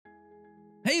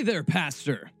Hey there,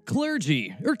 pastor,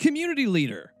 clergy, or community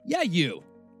leader. Yeah, you.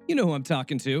 You know who I'm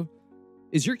talking to.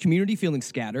 Is your community feeling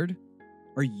scattered?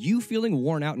 Are you feeling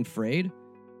worn out and frayed?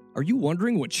 Are you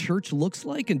wondering what church looks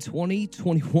like in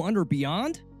 2021 or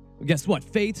beyond? Well, guess what?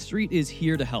 Faith Street is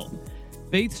here to help.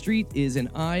 Faith Street is an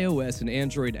iOS and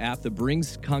Android app that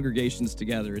brings congregations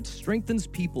together. It strengthens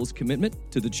people's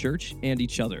commitment to the church and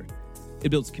each other. It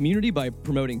builds community by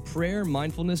promoting prayer,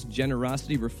 mindfulness,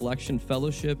 generosity, reflection,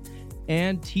 fellowship,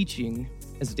 and teaching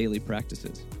as daily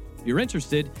practices. If you're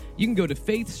interested, you can go to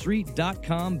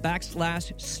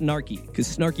faithstreet.com/snarky,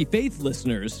 because Snarky Faith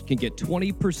listeners can get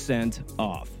 20%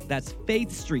 off. That's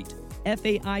Faith Street,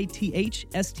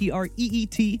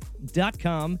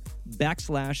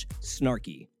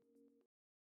 faithstreet.com/snarky.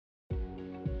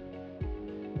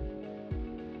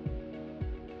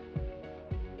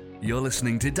 You're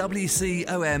listening to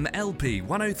WCOM LP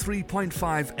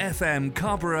 103.5 FM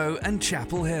Carrboro and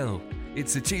Chapel Hill.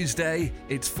 It's a Tuesday,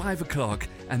 it's 5 o'clock,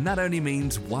 and that only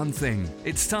means one thing.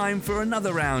 It's time for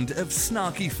another round of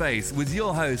Snarky Faith with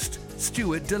your host,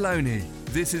 Stuart Deloney.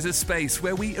 This is a space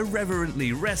where we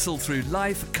irreverently wrestle through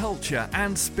life, culture,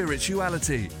 and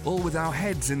spirituality, all with our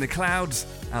heads in the clouds,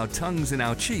 our tongues in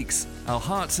our cheeks, our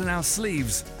hearts in our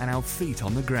sleeves, and our feet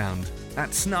on the ground. At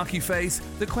Snarky Faith,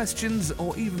 the questions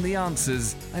or even the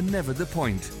answers are never the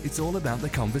point. It's all about the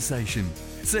conversation.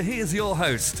 So here's your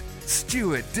host,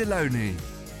 Stuart Deloney.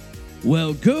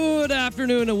 Well, good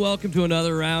afternoon and welcome to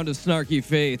another round of Snarky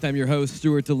Faith. I'm your host,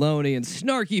 Stuart Deloney, and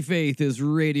Snarky Faith is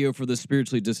radio for the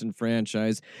spiritually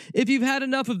disenfranchised. If you've had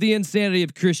enough of the insanity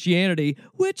of Christianity,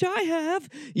 which I have,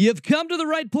 you've come to the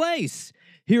right place.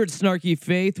 Here at Snarky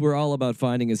Faith, we're all about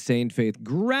finding a sane faith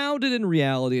grounded in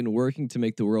reality and working to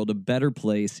make the world a better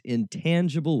place in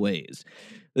tangible ways.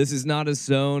 This is not a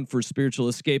zone for spiritual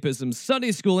escapism,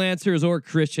 Sunday school answers, or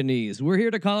Christianese. We're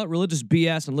here to call out religious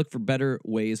BS and look for better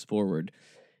ways forward.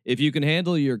 If you can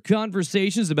handle your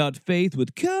conversations about faith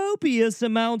with copious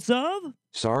amounts of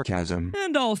sarcasm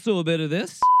and also a bit of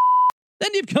this,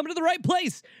 then you've come to the right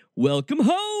place. Welcome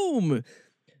home.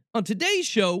 On today's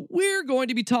show, we're going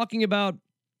to be talking about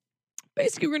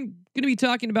we're going to be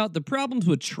talking about the problems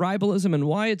with tribalism and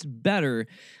why it's better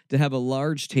to have a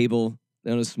large table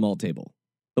than a small table.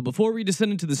 But before we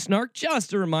descend into the snark,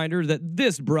 just a reminder that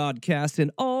this broadcast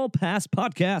and all past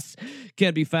podcasts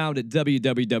can be found at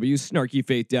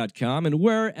www.snarkyfaith.com and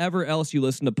wherever else you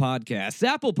listen to podcasts.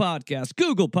 Apple Podcasts,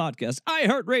 Google Podcasts,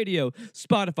 iHeartRadio,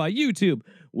 Spotify, YouTube.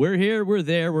 We're here, we're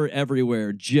there, we're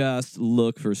everywhere. Just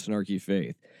look for Snarky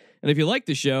Faith. And if you like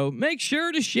the show, make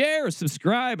sure to share,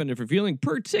 subscribe, and if you're feeling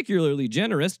particularly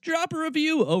generous, drop a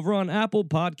review over on Apple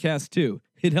Podcasts too.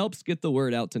 It helps get the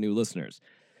word out to new listeners.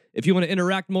 If you want to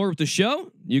interact more with the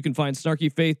show, you can find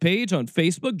Snarky Faith page on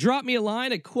Facebook. Drop me a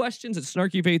line at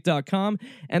questions@snarkyfaith.com.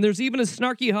 And there's even a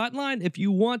Snarky hotline if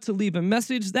you want to leave a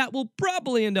message that will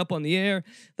probably end up on the air.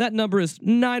 That number is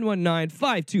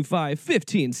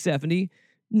 919-525-1570.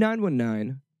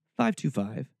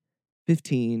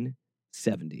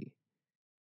 919-525-1570.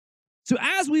 So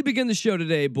as we begin the show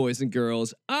today, boys and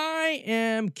girls, I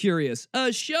am curious.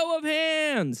 A show of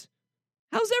hands.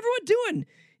 How's everyone doing?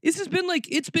 It's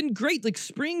been great. Like,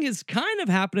 spring is kind of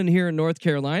happening here in North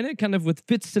Carolina, kind of with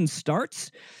fits and starts.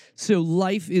 So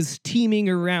life is teeming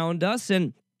around us.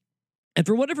 And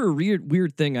for whatever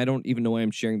weird thing, I don't even know why I'm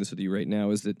sharing this with you right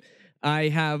now, is that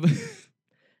I've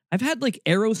had like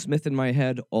Aerosmith in my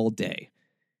head all day.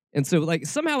 And so like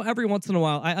somehow every once in a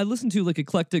while, I listen to like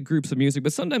eclectic groups of music,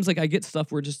 but sometimes like I get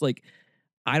stuff where just like,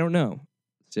 I don't know.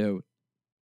 So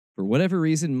for whatever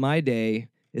reason, my day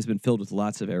has been filled with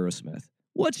lots of Aerosmith.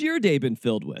 What's your day been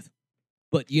filled with?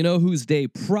 But you know whose day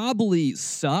probably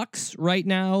sucks right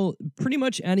now? Pretty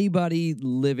much anybody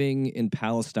living in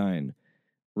Palestine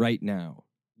right now.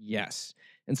 Yes.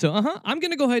 And so, I'm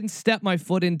going to go ahead and step my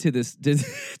foot into this,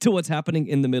 to what's happening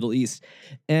in the Middle East.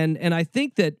 And I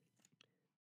think that,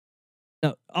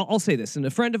 now, I'll say this, and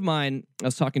a friend of mine I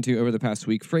was talking to over the past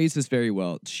week phrased this very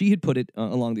well. She had put it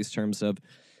along these terms of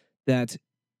that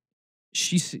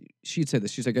she'd said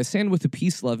this. She's like, I stand with the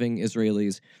peace-loving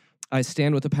Israelis. I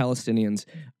stand with the Palestinians.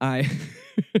 I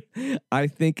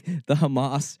think the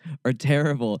Hamas are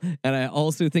terrible. And I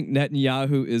also think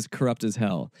Netanyahu is corrupt as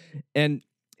hell. And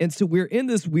so we're in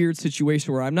this weird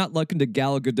situation where I'm not looking to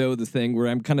Gal Gadot the thing where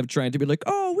I'm kind of trying to be like,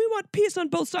 oh, we want peace on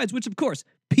both sides, which of course,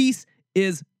 peace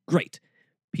is great.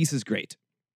 Peace is great.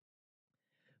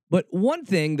 But one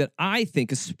thing that I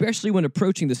think, especially when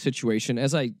approaching this situation,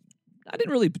 as I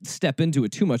didn't really step into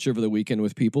it too much over the weekend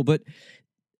with people, but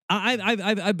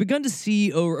I've begun to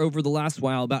see over the last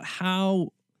while about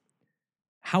how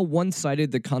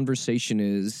one-sided the conversation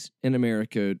is in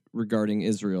America regarding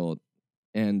Israel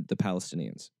and the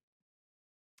Palestinians.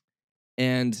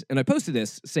 And I posted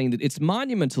this saying that it's a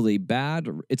monumentally bad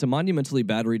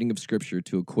reading of scripture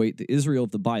to equate the Israel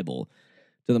of the Bible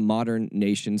to the modern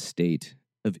nation state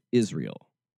of Israel.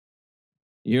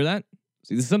 You hear that?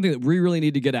 See, this is something that we really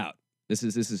need to get out. It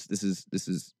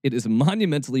is a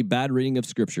monumentally bad reading of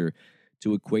scripture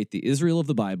to equate the Israel of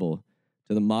the Bible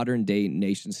to the modern day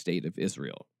nation state of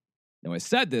Israel. Now, I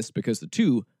said this because the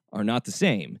two are not the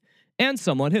same, and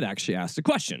someone had actually asked a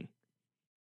question.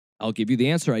 I'll give you the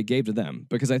answer I gave to them,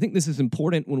 because I think this is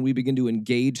important when we begin to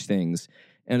engage things,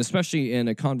 and especially in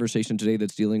a conversation today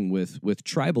that's dealing with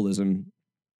tribalism.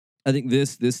 I think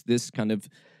this kind of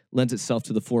lends itself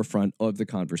to the forefront of the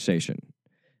conversation.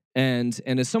 And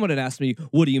as someone had asked me,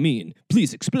 what do you mean?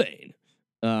 Please explain.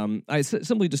 I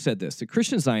simply just said this. The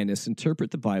Christian Zionists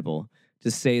interpret the Bible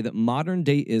to say that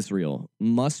modern-day Israel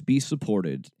must be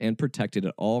supported and protected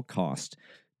at all costs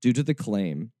due to the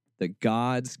claim that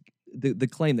God's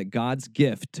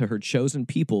gift to her chosen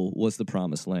people was the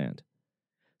promised land.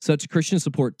 Such Christian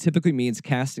support typically means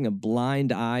casting a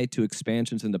blind eye to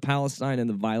expansions into Palestine and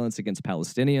the violence against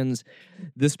Palestinians.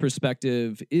 This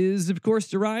perspective is, of course,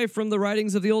 derived from the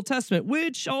writings of the Old Testament,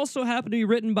 which also happen to be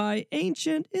written by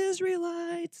ancient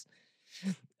Israelites.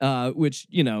 Which,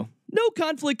 no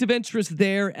conflict of interest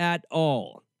there at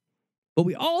all. But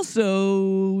we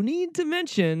also need to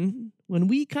mention, when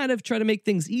we kind of try to make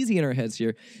things easy in our heads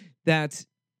here, that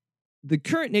the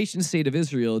current nation state of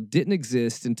Israel didn't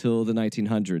exist until the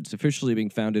 1900s, officially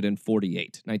being founded in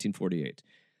 1948.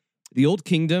 The Old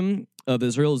Kingdom of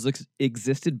Israel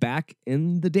existed back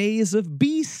in the days of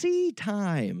BC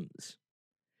times.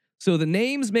 So the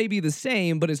names may be the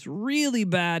same, but it's really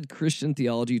bad Christian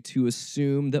theology to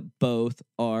assume that both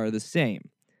are the same.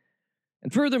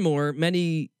 And furthermore,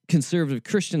 many conservative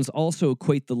Christians also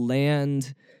equate the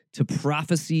land to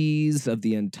prophecies of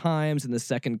the end times and the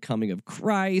second coming of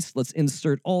Christ. Let's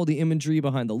insert all the imagery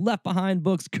behind the Left Behind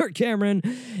books, Kirk Cameron,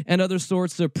 and other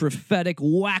sorts of prophetic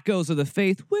wackos of the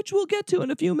faith, which we'll get to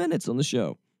in a few minutes on the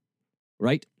show,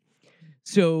 right?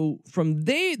 So from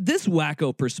this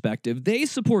wacko perspective, they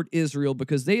support Israel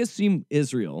because they assume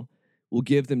Israel will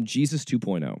give them Jesus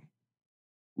 2.0,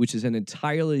 which is an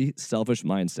entirely selfish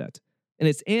mindset. And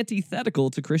it's antithetical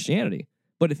to Christianity,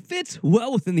 but it fits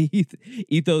well within the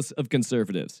ethos of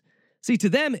conservatives. See, to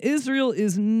them, Israel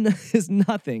is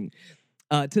nothing.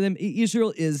 To them,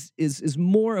 Israel is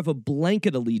more of a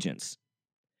blanket allegiance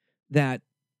that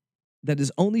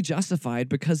is only justified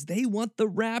because they want the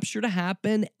rapture to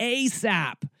happen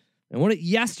ASAP. They want it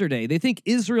yesterday. They think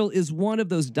Israel is one of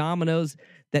those dominoes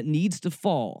that needs to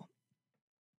fall.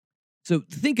 So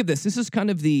think of this. This is kind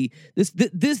of this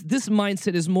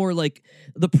mindset is more like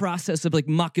the process of like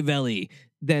Machiavelli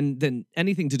than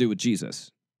anything to do with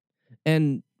Jesus.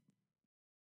 And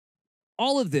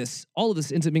all of this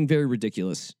ends up being very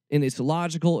ridiculous, and it's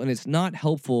illogical, and it's not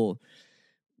helpful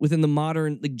within the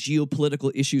modern like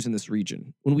geopolitical issues in this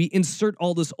region. When we insert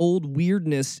all this old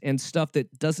weirdness and stuff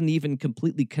that doesn't even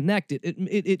completely connect,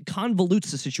 it convolutes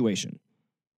the situation.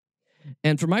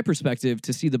 And from my perspective,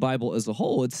 to see the Bible as a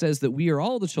whole, it says that we are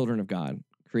all the children of God,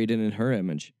 created in her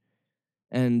image.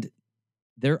 And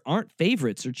there aren't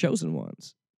favorites or chosen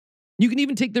ones. You can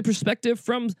even take the perspective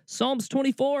from Psalms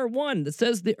 24:1 that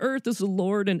says the earth is the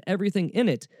Lord and everything in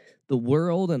it, the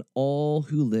world and all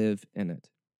who live in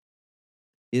it.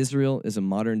 Israel is a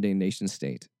modern-day nation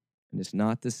state, and it's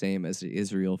not the same as the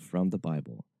Israel from the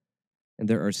Bible. And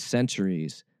there are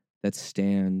centuries that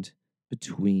stand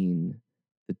between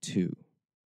the two.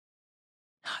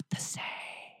 Not the same.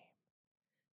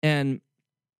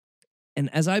 And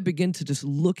as I begin to just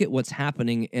look at what's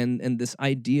happening and this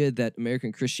idea that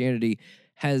American Christianity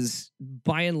has,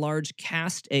 by and large,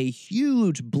 cast a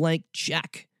huge blank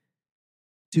check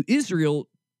to Israel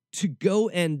to go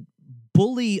and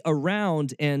bully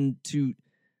around and to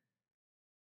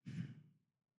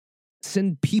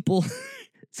send people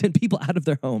out of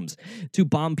their homes, to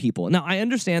bomb people. Now, I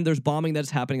understand there's bombing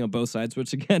that's happening on both sides,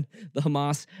 which again, the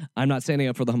Hamas, I'm not standing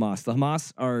up for the Hamas. The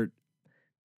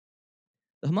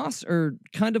Hamas are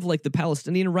kind of like the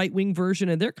Palestinian right-wing version,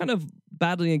 and they're kind of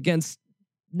battling against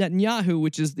Netanyahu,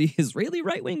 which is the Israeli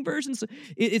right-wing version. So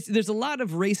there's a lot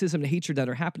of racism and hatred that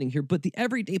are happening here, but the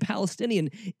everyday Palestinian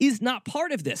is not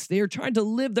part of this. They are trying to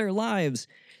live their lives,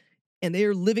 and they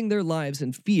are living their lives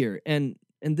in fear. And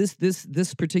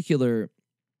this particular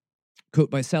quote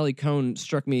by Sally Cohn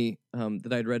struck me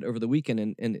that I'd read over the weekend,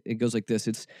 and it goes like this.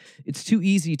 It's too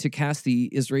easy to cast the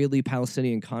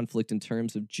Israeli-Palestinian conflict in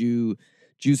terms of Jews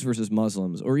versus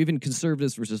Muslims, or even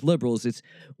conservatives versus liberals. It's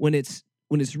when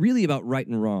it's really about right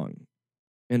and wrong.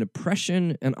 And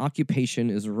oppression and occupation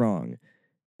is wrong.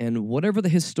 And whatever the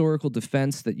historical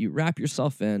defense that you wrap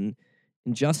yourself in,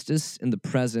 injustice in the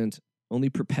present only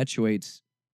perpetuates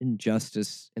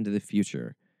injustice into the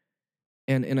future.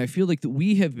 And I feel like that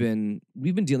we've been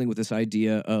dealing with this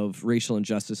idea of racial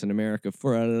injustice in America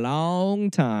for a long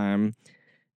time,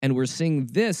 and we're seeing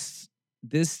this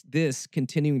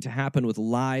continuing to happen with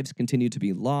lives continue to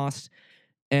be lost.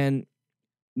 And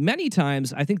many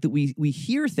times I think that we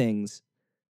hear things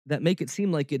that make it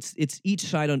seem like it's each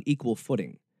side on equal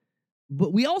footing.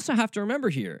 But we also have to remember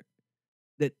here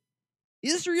that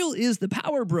Israel is the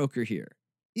power broker here.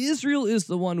 Israel is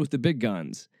the one with the big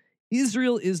guns.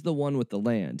 Israel is the one with the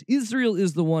land. Israel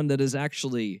is the one that is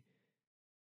actually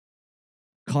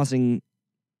causing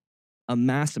a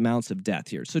mass amounts of death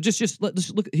here. So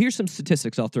let's look. Here's some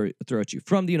statistics I'll throw at you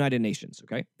from the United Nations.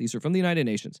 Okay, these are from the United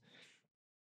Nations.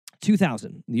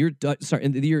 2000, in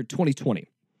the year 2020.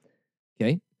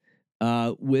 Okay,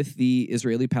 with the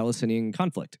Israeli-Palestinian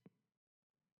conflict,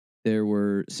 there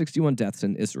were 61 deaths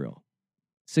in Israel.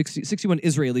 61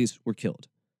 Israelis were killed.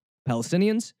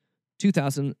 Palestinians,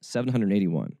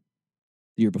 2,781.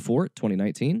 The year before,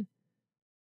 2019,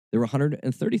 there were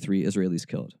 133 Israelis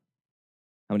killed.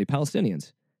 How many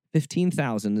Palestinians?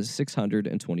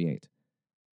 15,628.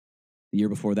 The year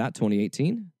before that,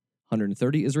 2018,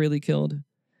 130 Israeli killed.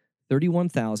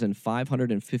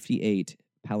 31,558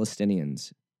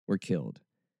 Palestinians were killed.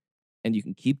 And you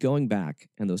can keep going back,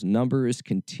 and those numbers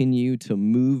continue to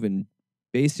move in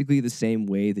basically the same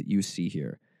way that you see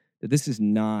here. That this is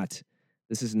not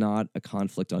a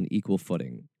conflict on equal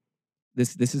footing.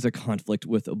 This is a conflict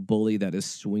with a bully that is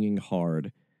swinging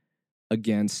hard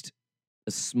against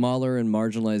a smaller and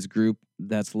marginalized group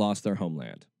that's lost their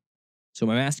homeland. So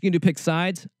am I asking you to pick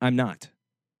sides? I'm not.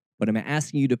 But am I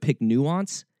asking you to pick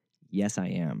nuance? Yes, I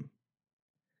am.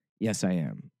 Yes, I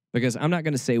am. Because I'm not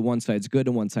going to say one side's good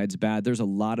and one side's bad. There's a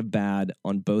lot of bad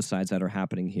on both sides that are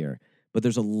happening here. But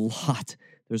there's a lot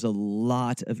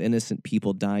of innocent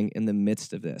people dying in the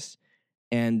midst of this.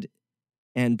 And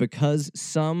because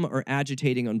some are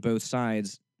agitating on both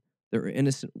sides, there are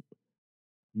innocent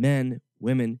men,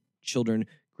 women, children,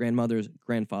 grandmothers,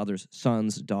 grandfathers,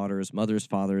 sons, daughters, mothers,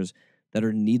 fathers that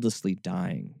are needlessly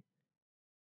dying.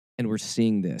 And we're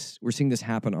seeing this. We're seeing this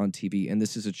happen on TV, and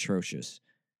this is atrocious.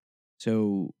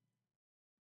 So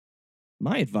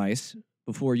my advice,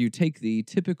 before you take the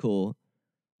typical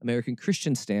American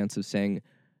Christian stance of saying,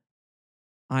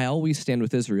 I always stand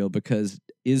with Israel because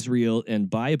Israel and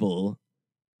Bible,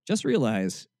 just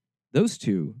realize those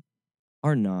two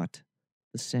are not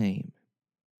the same.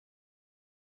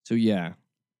 So yeah,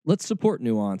 let's support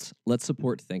nuance. Let's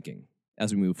support thinking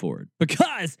as we move forward.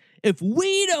 Because if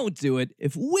we don't do it,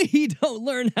 if we don't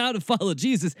learn how to follow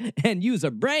Jesus and use our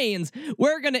brains,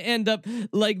 we're going to end up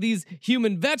like these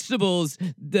human vegetables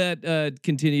that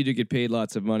continue to get paid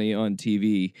lots of money on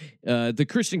TV. The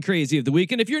Christian Crazy of the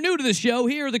Week. And if you're new to the show,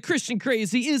 here, the Christian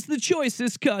Crazy is the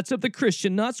choicest cuts of the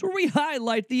Christian nuts, where we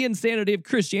highlight the insanity of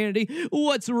Christianity,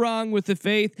 what's wrong with the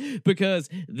faith, because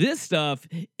this stuff,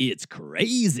 it's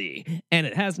crazy, and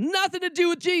it has nothing to do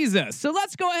with Jesus. So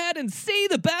let's go ahead and see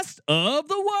the best of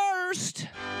the worst.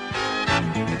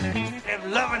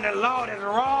 If loving the Lord is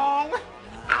wrong,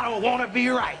 I don't want to be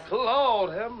right.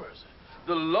 Lord have mercy.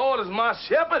 The Lord is my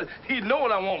shepherd. He know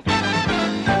what I want.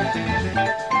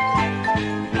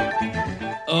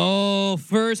 Oh,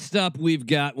 first up, we've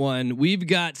got one. We've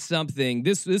got something.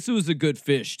 This was a good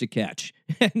fish to catch.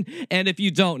 And if you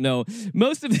don't know,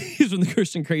 most of these from the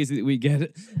Christian Crazy that we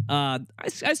get, I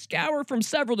scour from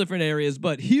several different areas,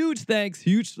 but huge thanks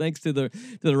to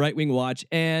the Right Wing Watch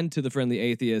and to the Friendly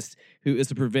Atheist, who is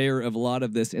the purveyor of a lot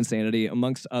of this insanity,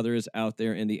 amongst others out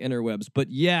there in the interwebs. But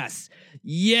yes,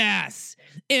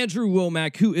 Andrew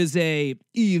Wommack, who is a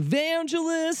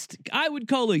evangelist, I would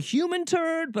call a human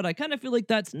turd, but I kind of feel like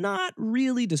that's not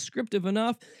really descriptive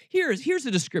enough. Here's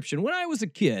a description. When I was a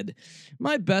kid,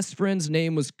 my best friend's name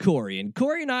was Corey, and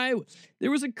Corey and I, there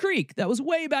was a creek that was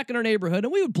way back in our neighborhood,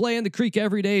 and we would play in the creek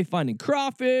every day, finding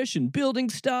crawfish and building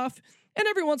stuff. And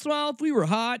every once in a while, if we were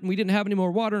hot and we didn't have any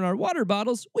more water in our water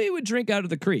bottles, we would drink out of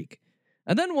the creek.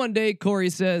 And then one day, Corey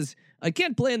says, I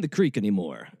can't play in the creek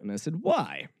anymore. And I said,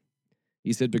 why?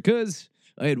 He said, because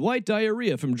I had white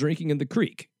diarrhea from drinking in the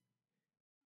creek.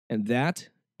 And that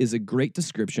is a great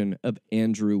description of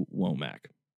Andrew Wommack.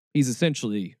 He's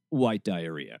essentially white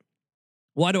diarrhea.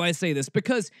 Why do I say this?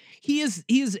 Because he is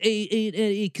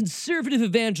a conservative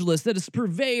evangelist that is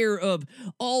purveyor of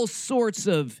all sorts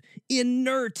of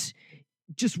inert,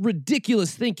 just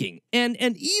ridiculous thinking. And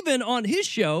even on his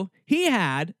show, he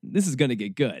had, this is going to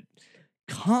get good,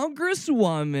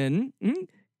 Congresswoman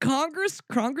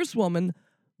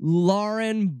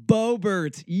Lauren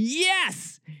Boebert.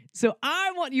 Yes. So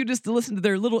I want you just to listen to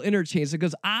their little interchange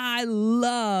because I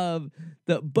love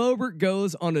that Boebert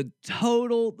goes on a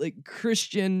total like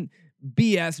Christian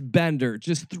BS bender,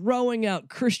 just throwing out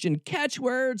Christian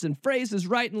catchwords and phrases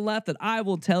right and left that I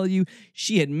will tell you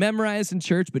she had memorized in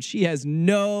church, but she has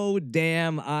no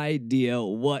damn idea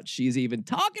what she's even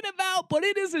talking about. But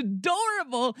it is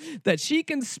adorable that she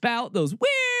can spout those weird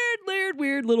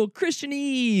little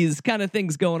Christianese kind of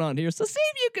things going on here. So see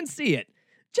if you can see it.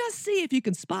 Just see if you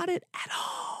can spot it at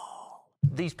all.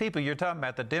 These people you're talking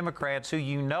about, the Democrats who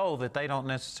you know that they don't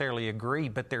necessarily agree,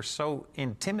 but they're so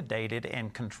intimidated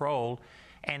and controlled,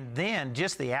 and then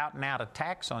just the out-and-out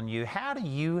attacks on you, how do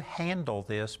you handle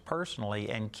this personally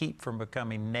and keep from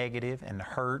becoming negative and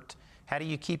hurt? How do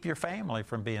you keep your family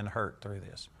from being hurt through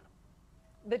this?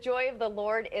 The joy of the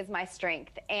Lord is my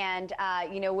strength, and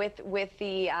with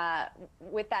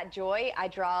that joy, I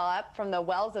draw up from the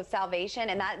wells of salvation,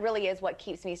 and that really is what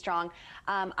keeps me strong.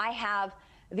 I have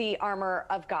the armor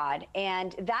of God,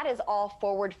 and that is all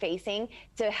forward-facing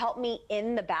to help me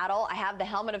in the battle. I have the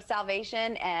helmet of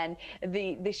salvation and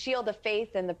the shield of faith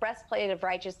and the breastplate of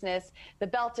righteousness, the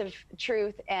belt of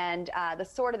truth, and the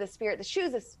sword of the Spirit, the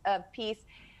shoes of peace.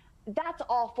 That's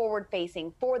all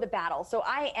forward-facing for the battle. So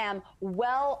I am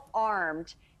well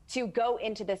armed to go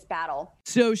into this battle.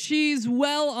 So she's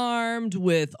well armed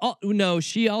with,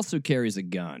 she also carries a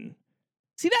gun.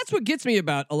 See, that's what gets me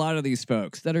about a lot of these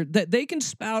folks that they can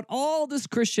spout all this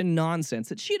Christian nonsense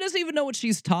that she doesn't even know what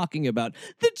she's talking about.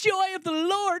 The joy of the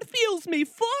Lord fuels me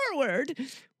forward.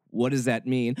 What does that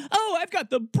mean? Oh, I've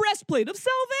got the breastplate of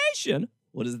salvation.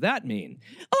 What does that mean?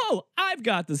 Oh, I've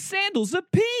got the sandals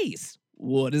of peace.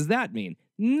 What does that mean?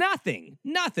 Nothing.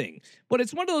 But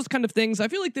it's one of those kind of things. I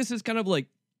feel like this is kind of like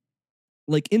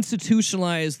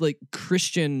institutionalized, like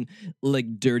Christian,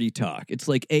 like dirty talk. It's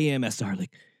like AMSR, like,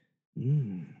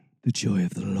 the joy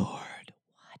of the Lord.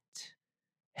 What?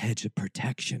 Hedge of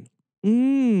protection. I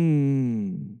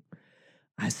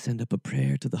send up a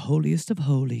prayer to the holiest of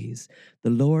holies, the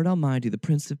Lord Almighty, the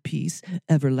Prince of Peace,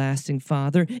 everlasting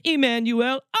Father,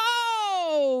 Emmanuel.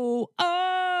 Oh.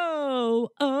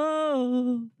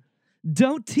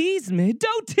 Don't tease me.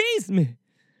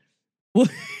 Well,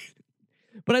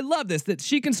 but I love this, that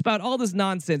she can spout all this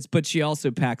nonsense, but she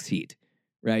also packs heat,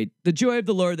 right? The joy of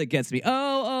the Lord that gets me.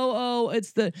 Oh,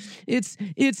 it's the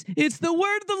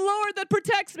word of the Lord that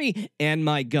protects me and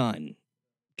my gun.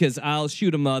 Because I'll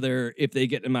shoot a mother if they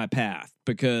get in my path,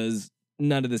 because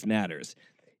none of this matters.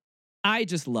 I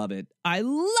just love it. I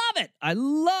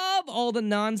love all the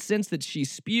nonsense that she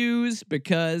spews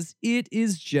because it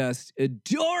is just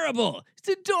adorable. It's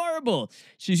adorable.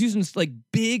 She's using like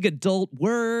big adult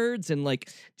words and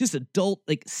like just adult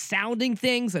like sounding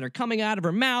things that are coming out of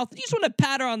her mouth. You just want to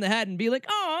pat her on the head and be like,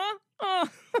 "Aw,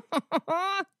 I'm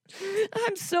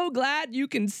so glad you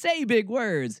can say big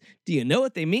words. Do you know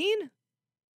what they mean?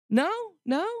 No,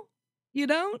 you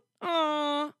don't?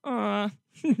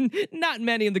 Not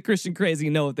many in the Christian crazy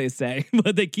know what they say,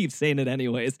 but they keep saying it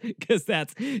anyways, because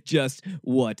that's just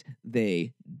what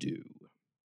they do.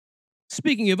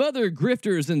 Speaking of other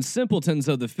grifters and simpletons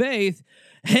of the faith,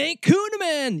 Hank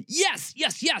Kunneman. Yes.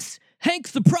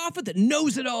 Hank's the prophet that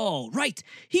knows it all, right?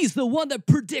 He's the one that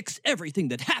predicts everything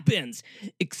that happens,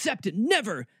 except it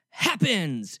never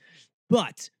happens.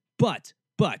 But,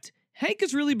 Hank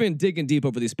has really been digging deep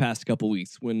over these past couple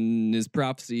weeks when his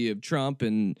prophecy of Trump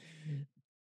and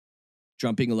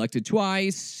Trump being elected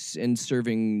twice and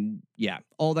serving,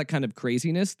 all that kind of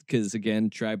craziness, because again,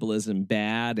 tribalism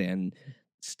bad and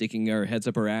sticking our heads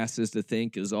up our asses to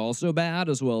think is also bad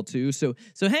as well too. So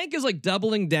Hank is like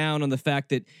doubling down on the fact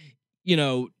that,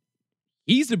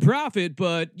 he's a prophet,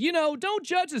 but, don't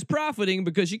judge his profiting,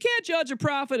 because you can't judge a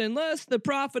prophet unless the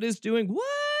prophet is doing what?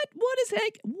 What is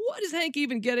Hank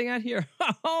even getting at here?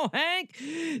 Oh, Hank,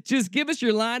 just give us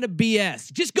your line of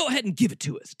BS. Just go ahead and give it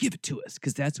to us,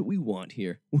 because that's what we want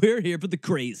here. We're here for the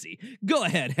crazy. Go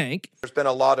ahead, Hank. There's been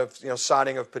a lot of,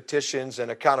 signing of petitions and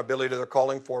accountability they're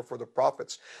calling for the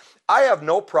prophets. I have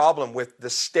no problem with the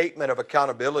statement of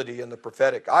accountability in the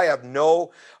prophetic. I have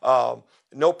no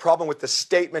problem with the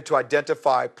statement to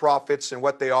identify prophets and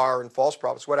what they are and false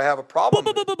prophets. What I have a problem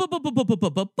with...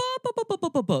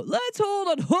 Let's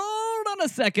hold on a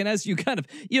second as you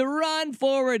run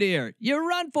forward here. You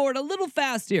run forward a little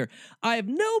fast here. I have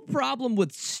no problem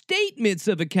with statements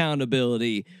of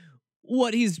accountability.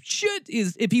 What he should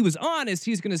is, if he was honest,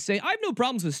 he's going to say, I have no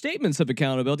problems with statements of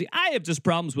accountability. I have just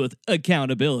problems with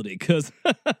accountability because,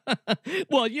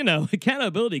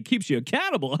 accountability keeps you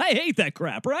accountable. I hate that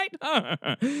crap, right?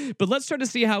 But let's try to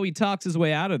see how he talks his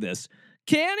way out of this.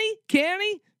 Can he?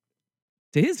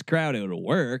 To his crowd, it'll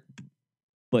work,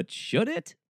 but should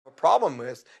it? The problem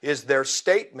is their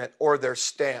statement or their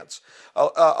stance.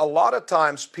 A lot of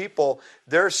times people,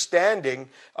 they're standing.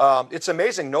 It's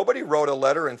amazing. Nobody wrote a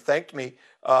letter and thanked me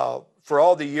for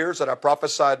all the years that I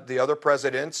prophesied the other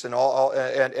presidents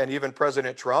and even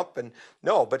President Trump. And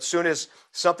no, but soon as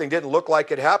something didn't look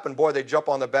like it happened, boy, they jump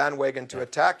on the bandwagon to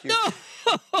attack you.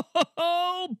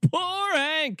 Oh, poor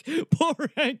Hank. Poor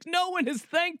Hank. No one has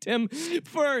thanked him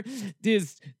for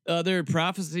his other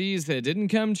prophecies that didn't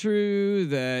come true,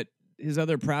 that his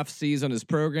other prophecies on his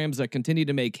programs that continue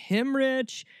to make him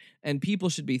rich. And people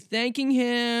should be thanking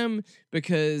him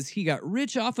because he got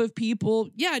rich off of people.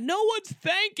 Yeah, no one's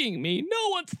thanking me. No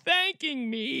one's thanking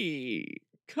me.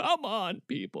 Come on,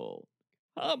 people.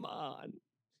 Come on.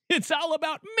 It's all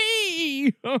about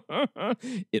me.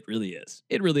 It really is.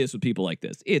 It really is with people like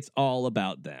this. It's all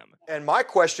about them. And my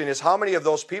question is, how many of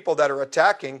those people that are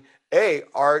attacking,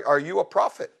 are you a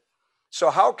prophet? So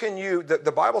how can you,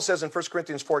 the Bible says in 1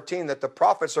 Corinthians 14 that the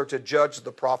prophets are to judge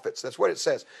the prophets. That's what it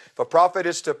says. If a prophet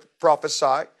is to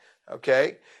prophesy,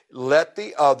 okay, let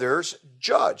the others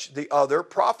judge the other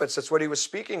prophets. That's what he was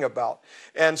speaking about.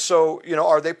 And so,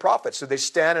 are they prophets? Do they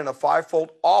stand in a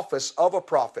fivefold office of a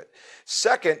prophet?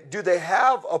 Second, do they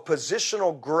have a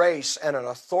positional grace and an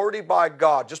authority by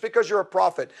God? Just because you're a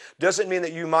prophet doesn't mean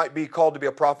that you might be called to be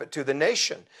a prophet to the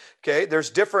nation. Okay, there's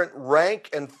different rank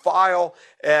and file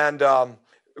and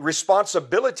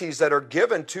responsibilities that are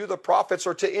given to the prophets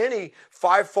or to any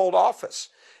fivefold office.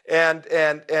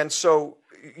 And so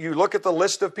you look at the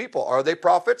list of people. Are they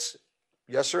prophets?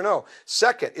 Yes or no?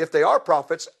 Second, if they are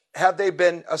prophets, have they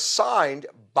been assigned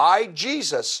by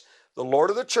Jesus, the Lord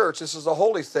of the church, this is a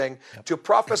holy thing, to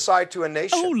prophesy to a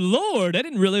nation? Oh, Lord, I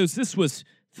didn't realize this was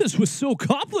so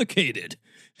complicated.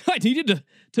 I needed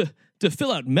to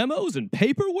fill out memos and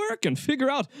paperwork and figure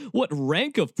out what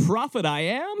rank of prophet I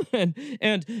am. And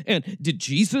did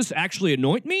Jesus actually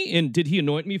anoint me? And did he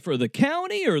anoint me for the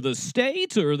county or the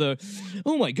state or the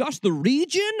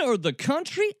region or the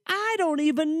country? I don't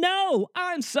even know.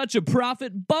 I'm such a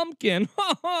prophet bumpkin.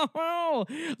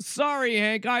 Sorry,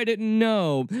 Hank, I didn't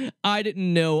know. I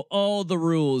didn't know all the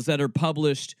rules that are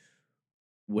published.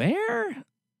 Where?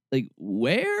 Like,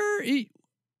 where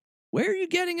are you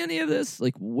getting any of this?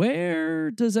 Like,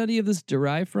 where does any of this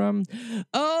derive from?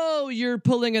 Oh, you're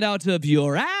pulling it out of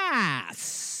your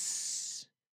ass.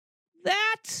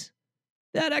 That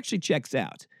actually checks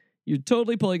out. You're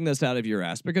totally pulling this out of your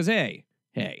ass because, hey,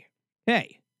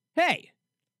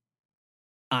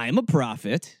 I'm a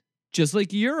prophet, just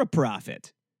like you're a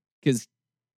prophet, because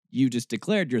you just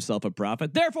declared yourself a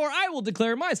prophet. Therefore, I will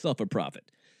declare myself a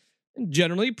prophet. And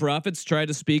generally, prophets try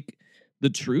to speak the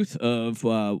truth of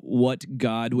what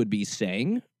God would be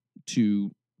saying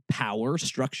to power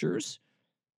structures.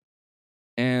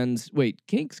 And wait,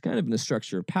 Hank's kind of in the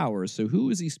structure of power, so who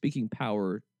is he speaking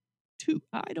power to?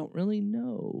 I don't really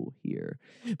know here.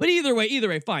 But either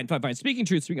way, fine. Speaking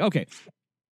truth,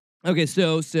 Okay,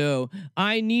 so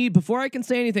I need, before I can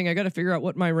say anything, I got to figure out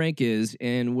what my rank is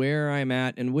and where I'm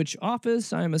at and which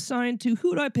office I'm assigned to.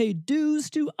 Who do I pay dues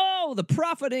to? Oh, the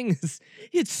profiting.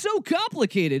 It's so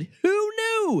complicated. Who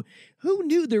knew? Who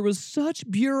knew there was such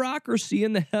bureaucracy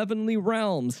in the heavenly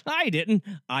realms? I didn't.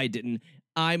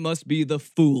 I must be the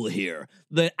fool here.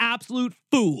 The absolute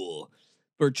fool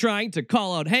for trying to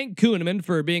call out Hank Kunneman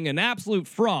for being an absolute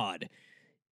fraud.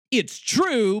 It's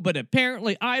true, but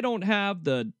apparently I don't have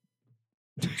the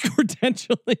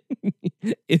credentialing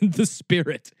in the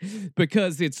spirit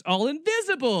because it's all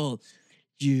invisible.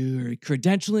 Your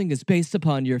credentialing is based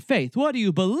upon your faith. What do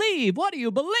you believe?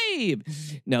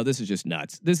 No, this is just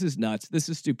nuts. This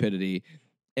is stupidity.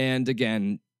 And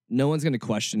again, no one's going to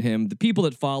question him. The people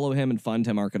that follow him and fund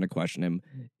him aren't going to question him.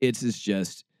 It's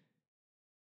just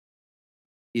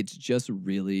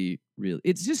really,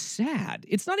 it's just sad.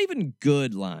 It's not even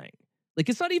good lying. Like,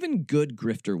 it's not even good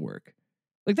grifter work.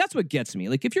 Like, that's what gets me.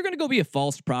 Like, if you're going to go be a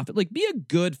false prophet, like, be a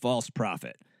good false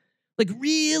prophet. Like,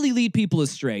 really lead people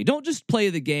astray. Don't just play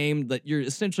the game that you're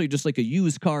essentially just like a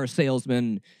used car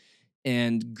salesman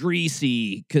and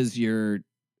greasy because you're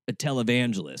a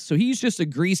televangelist. So he's just a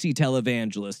greasy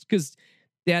televangelist because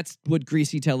that's what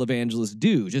greasy televangelists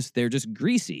do. They're just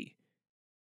greasy.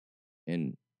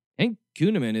 And Hank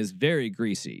Kunneman is very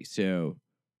greasy. So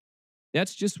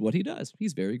that's just what he does.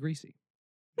 He's very greasy.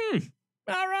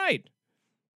 All right.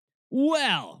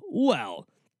 Well,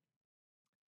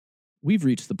 we've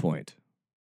reached the point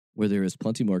where there is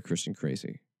plenty more Christian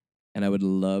crazy, and I would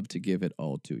love to give it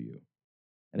all to you.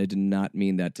 And I did not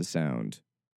mean that to sound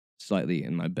slightly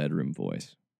in my bedroom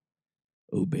voice.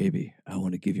 Oh, baby, I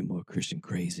want to give you more Christian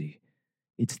crazy.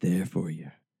 It's there for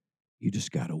you. You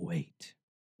just gotta wait.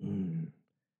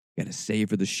 Gotta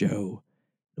savor the show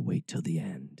and wait till the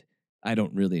end. I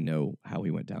don't really know how he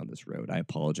went down this road. I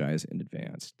apologize in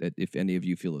advance that if any of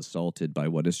you feel assaulted by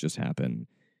what has just happened,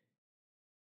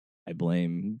 I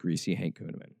blame Greasy Hank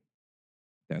Kunneman.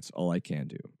 That's all I can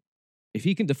do. If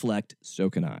he can deflect, so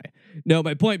can I. No,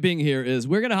 my point being here is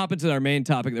we're going to hop into our main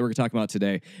topic that we're going to talk about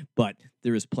today, but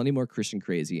there is plenty more Christian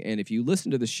crazy. And if you listen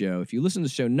to the show,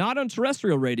 not on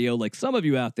terrestrial radio like some of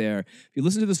you out there, if you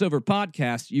listen to this over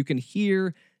podcast, you can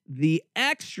hear the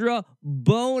extra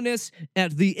bonus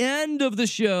at the end of the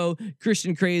show,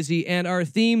 Christian Crazy. And our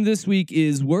theme this week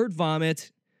is word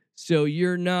vomit. So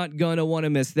you're not going to want to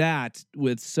miss that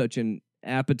with such an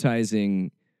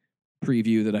appetizing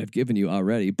preview that I've given you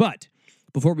already. But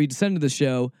before we descend to the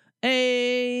show,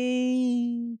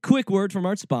 a quick word from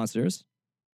our sponsors.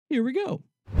 Here we go.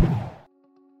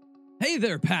 Hey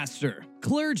there, pastor,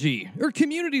 clergy, or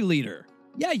community leader.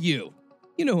 Yeah, you.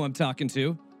 You know who I'm talking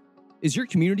to. Is your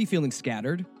community feeling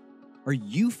scattered? Are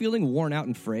you feeling worn out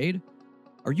and frayed?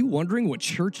 Are you wondering what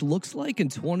church looks like in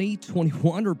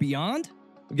 2021 or beyond?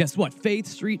 Well, guess what? Faith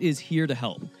Street is here to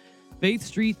help. Faith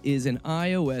Street is an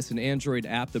iOS and Android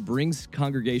app that brings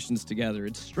congregations together.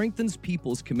 It strengthens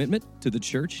people's commitment to the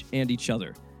church and each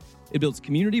other. It builds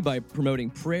community by promoting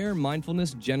prayer,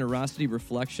 mindfulness, generosity,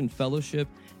 reflection, fellowship,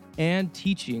 and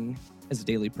teaching as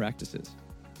daily practices.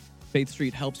 Faith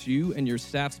Street helps you and your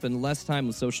staff spend less time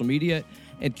on social media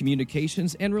and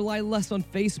communications and rely less on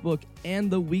Facebook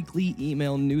and the weekly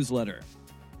email newsletter.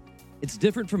 It's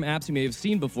different from apps you may have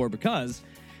seen before because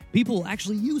people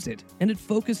actually use it, and it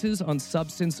focuses on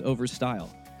substance over style.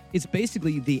 It's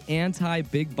basically the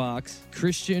anti-big box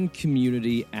Christian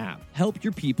community app. Help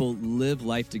your people live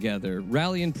life together,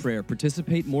 rally in prayer,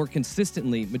 participate more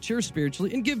consistently, mature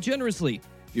spiritually, and give generously.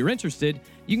 If you're interested,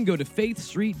 you can go to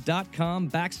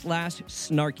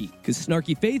faithstreet.com/snarky, because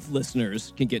Snarky Faith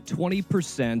listeners can get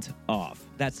 20% off.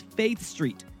 That's Faith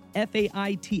Street,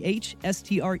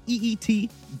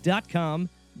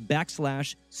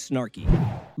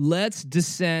 faithstreet.com/snarky. Let's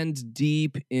descend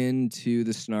deep into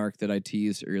the snark that I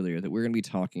teased earlier, that we're going to be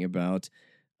talking about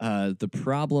the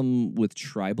problem with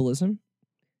tribalism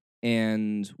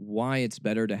and why it's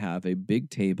better to have a big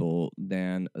table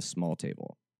than a small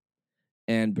table.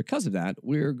 And because of that,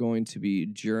 we're going to be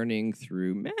journeying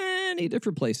through many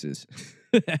different places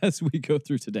as we go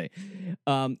through today.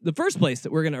 The first place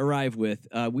that we're going to arrive with,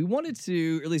 we wanted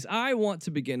to, or at least I want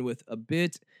to begin with a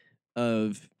bit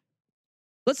of,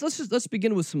 let's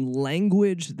begin with some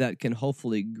language that can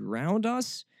hopefully ground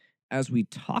us as we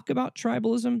talk about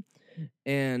tribalism.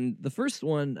 And the first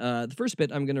one, the first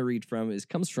bit I'm going to read from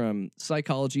comes from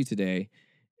Psychology Today,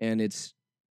 and it's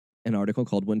an article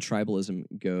called When Tribalism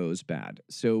Goes Bad.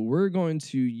 So we're going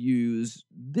to use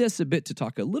this a bit to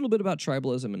talk a little bit about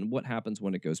tribalism and what happens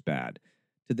when it goes bad,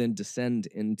 to then descend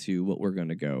into what we're going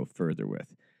to go further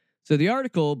with. So the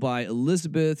article by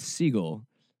Elizabeth Siegel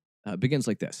begins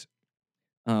like this.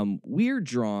 We're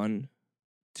drawn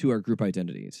to our group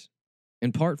identities,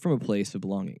 in part from a place of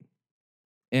belonging,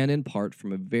 and in part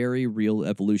from a very real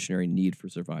evolutionary need for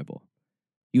survival.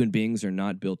 Human beings are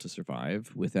not built to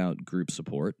survive without group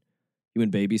support. Human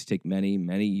babies take many,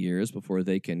 many years before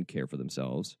they can care for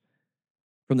themselves.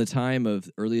 From the time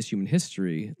of earliest human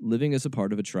history, living as a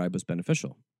part of a tribe was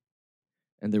beneficial.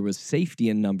 And there was safety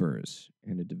in numbers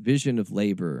and a division of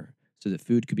labor so that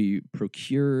food could be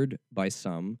procured by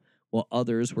some while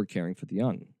others were caring for the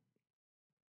young.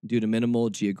 Due to minimal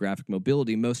geographic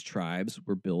mobility, most tribes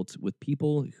were built with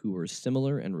people who were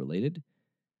similar and related.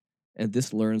 And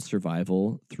this learned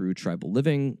survival through tribal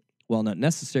living, while not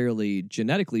necessarily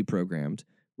genetically programmed,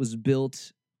 was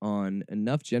built on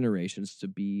enough generations to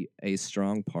be a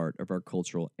strong part of our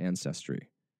cultural ancestry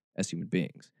as human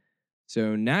beings.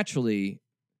 So naturally,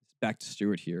 back to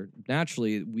Stuart here,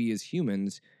 naturally, we as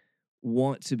humans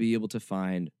want to be able to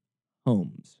find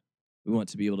homes. We want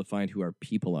to be able to find who our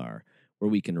people are,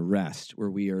 where we can rest, where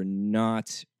we are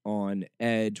not on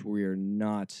edge, where we are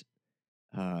not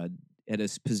at a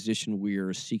position we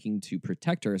are seeking to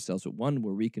protect ourselves, but one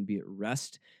where we can be at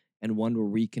rest and one where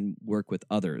we can work with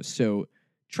others. So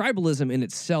tribalism in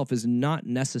itself is not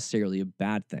necessarily a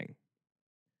bad thing.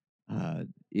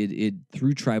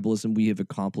 Through tribalism, we have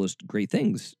accomplished great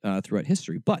things throughout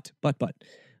history, but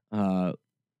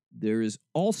there is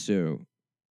also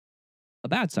a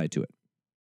bad side to it.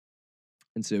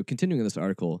 And so continuing in this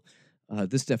article,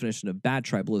 this definition of bad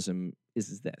tribalism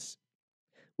is this.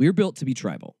 We are built to be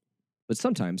tribal, but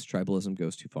sometimes tribalism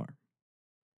goes too far.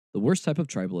 The worst type of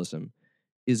tribalism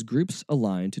is groups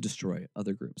aligned to destroy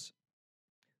other groups,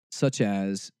 such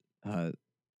as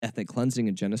ethnic cleansing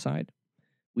and genocide.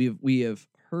 We have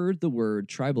heard the word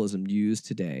tribalism used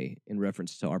today in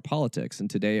reference to our politics. And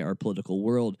today, our political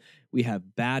world, we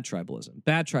have bad tribalism.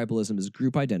 Bad tribalism is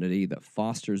group identity that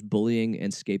fosters bullying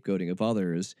and scapegoating of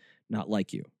others not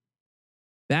like you.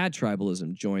 Bad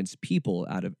tribalism joins people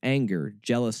out of anger,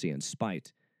 jealousy, and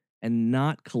spite, and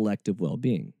not collective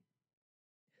well-being.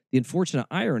 The unfortunate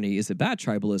irony is that bad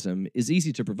tribalism is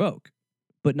easy to provoke,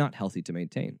 but not healthy to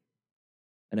maintain.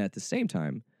 And at the same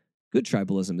time, good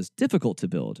tribalism is difficult to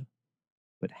build,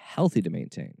 but healthy to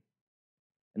maintain.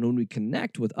 And when we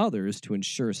connect with others to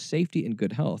ensure safety and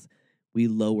good health, we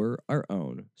lower our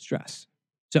own stress.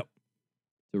 So,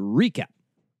 to recap,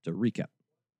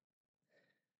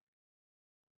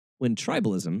 when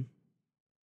tribalism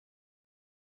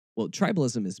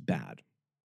is bad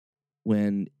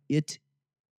when it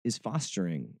is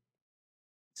fostering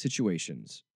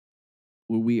situations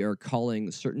where we are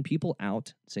calling certain people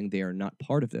out, saying they are not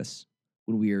part of this,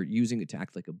 when we are using it to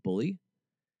act like a bully,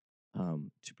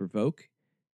 to provoke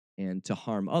and to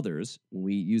harm others, when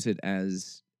we use it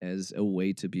as a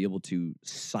way to be able to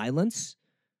silence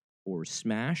or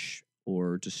smash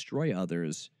or destroy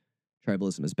others,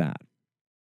 tribalism is bad.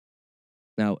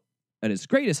 Now, at its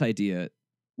greatest idea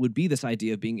would be this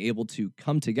idea of being able to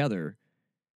come together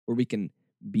where we can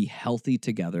be healthy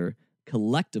together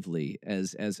collectively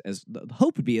as the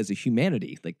hope would be as a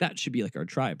humanity. Like that should be like our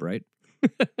tribe, right?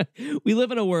 We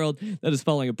live in a world that is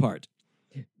falling apart,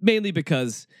 mainly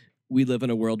because we live in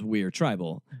a world where we are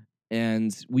tribal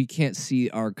and we can't see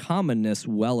our commonness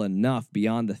well enough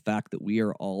beyond the fact that we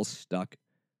are all stuck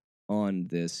on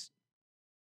this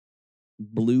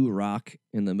blue rock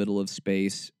in the middle of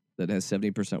space that has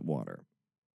 70% water.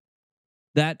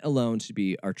 That alone should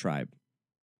be our tribe.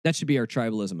 That should be our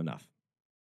tribalism enough.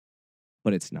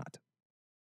 But it's not.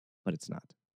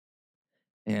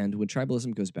 And when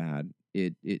tribalism goes bad,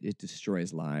 it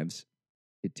destroys lives.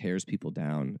 It tears people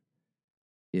down.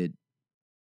 It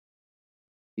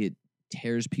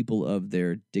tears people of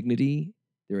their dignity,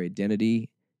 their identity,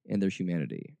 and their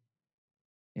humanity.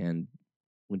 And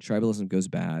when tribalism goes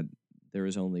bad, there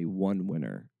is only one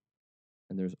winner,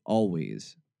 and there's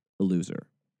always a loser.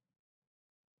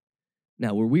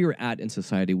 Now, where we are at in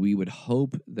society, we would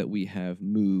hope that we've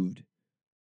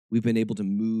been able to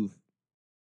move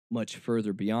much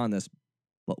further beyond this,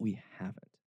 but we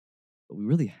haven't. But we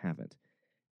really haven't.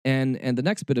 And the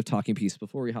next bit of talking piece,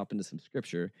 before we hop into some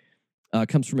scripture,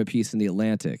 comes from a piece in The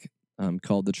Atlantic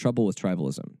called "The Trouble with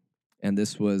Tribalism." And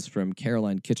this was from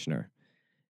Caroline Kitchener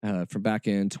from back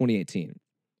in 2018.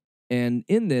 And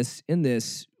in this,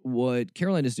 what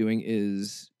Caroline is doing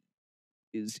is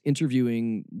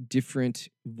interviewing different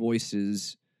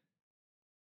voices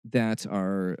that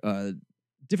are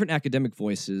different academic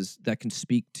voices that can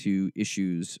speak to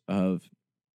issues of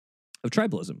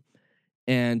tribalism.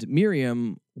 And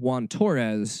Miriam Juan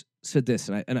Torres said this,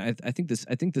 and I think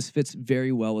this fits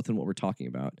very well within what we're talking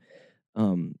about.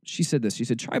 She said this. She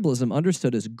said, "Tribalism,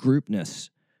 understood as groupness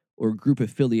or group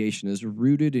affiliation, is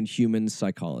rooted in human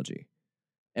psychology.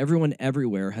 Everyone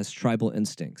everywhere has tribal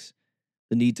instincts,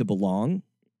 the need to belong,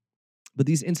 but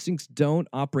these instincts don't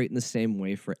operate in the same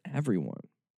way for everyone.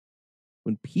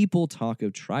 When people talk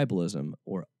of tribalism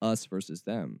or us versus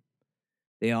them,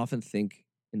 they often think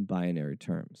in binary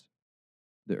terms.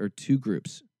 There are two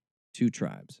groups, two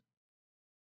tribes.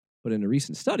 But in a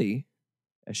recent study,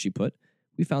 as she put,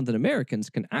 we found that Americans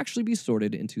can actually be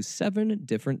sorted into 7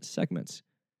 different segments,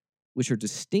 which are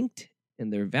distinct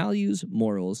in their values,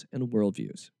 morals, and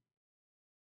worldviews."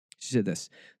 She said this: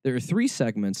 "There are 3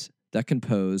 segments that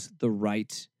compose the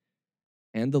right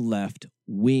and the left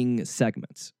wing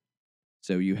segments."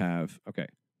 So we have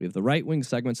the right wing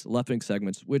segments, the left wing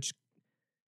segments, which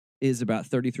is about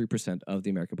 33% of the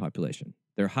American population.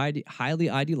 They're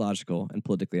highly ideological and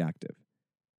politically active.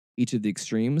 Each of the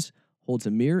extremes holds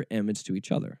a mirror image to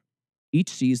each other. Each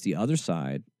sees the other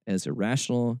side as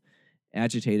irrational,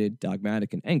 agitated,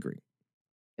 dogmatic, and angry.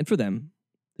 And for them,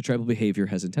 the tribal behavior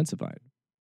has intensified.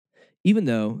 Even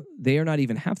though they are not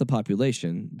even half the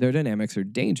population, their dynamics are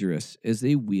dangerous as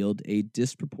they wield a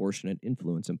disproportionate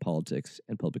influence in politics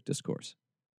and public discourse.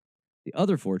 The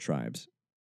other 4 tribes,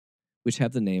 which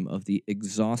have the name of the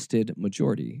exhausted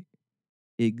majority,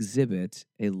 exhibit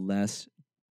a less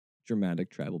dramatic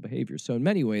tribal behavior. So in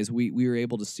many ways, we were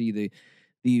able to see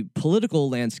the political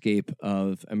landscape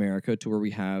of America to where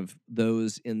we have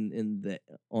those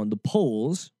on the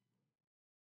polls,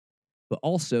 but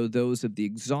also those of the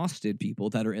exhausted people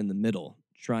that are in the middle,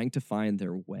 trying to find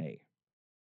their way.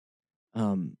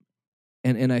 And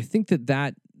I think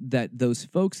that those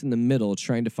folks in the middle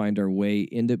trying to find our way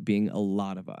end up being a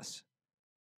lot of us.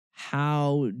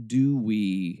 How do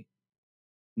we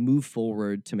move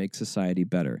forward to make society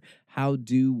better? How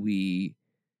do we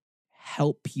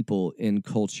help people in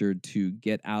culture to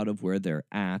get out of where they're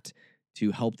at,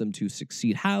 to help them to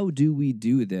succeed? How do we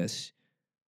do this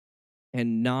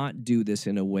and not do this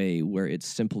in a way where it's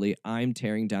simply, I'm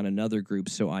tearing down another group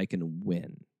so I can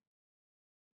win?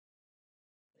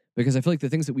 Because I feel like the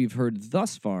things that we've heard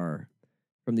thus far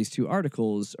from these two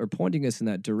articles are pointing us in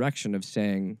that direction of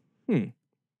saying,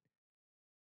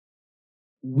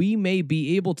 we may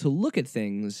be able to look at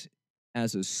things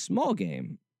as a small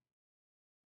game,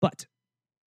 but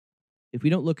if we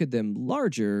don't look at them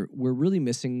larger, we're really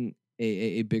missing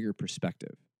a bigger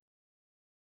perspective.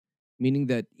 Meaning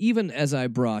that even as I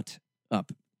brought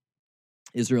up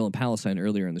Israel and Palestine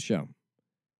earlier in the show,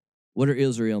 what are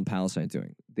Israel and Palestine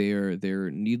doing? They're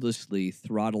needlessly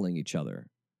throttling each other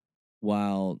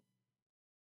while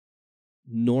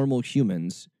normal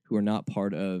humans who are not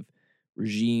part of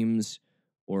regimes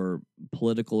or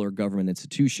political or government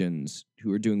institutions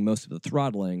who are doing most of the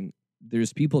throttling,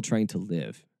 there's people trying to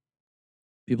live,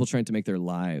 people trying to make their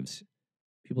lives,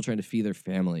 people trying to feed their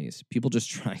families, people just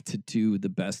trying to do the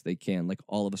best they can, like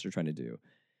all of us are trying to do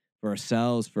for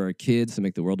ourselves, for our kids, to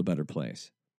make the world a better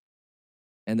place.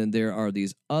 And then there are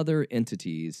these other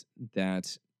entities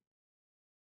that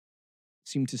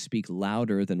seem to speak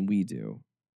louder than we do.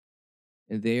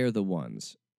 And they are the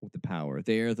ones with the power.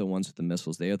 They are the ones with the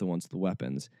missiles. They are the ones with the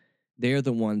weapons. They are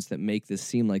the ones that make this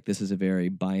seem like this is a very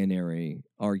binary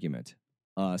argument,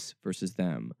 us versus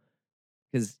them.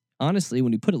 Because honestly,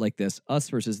 when you put it like this, us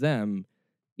versus them,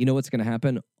 you know what's going to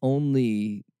happen?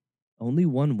 Only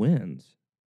one wins.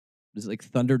 It's like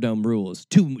Thunderdome rules.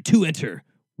 Two enter,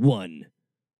 one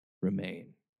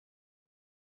remain.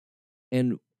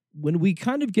 And when we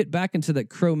kind of get back into that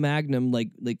Cro-Magnon,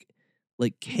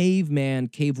 like caveman,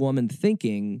 cavewoman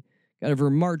thinking, kind of her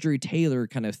Marjorie Taylor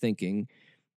kind of thinking,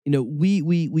 you know,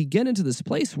 we get into this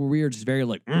place where we are just very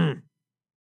like,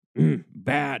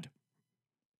 bad,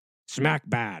 smack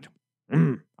bad.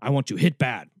 I want to hit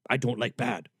bad. I don't like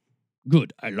bad.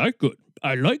 Good. I like good.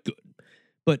 I like good.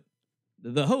 But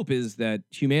the hope is that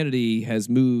humanity has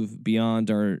moved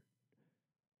beyond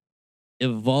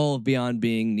evolved beyond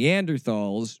being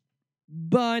Neanderthals,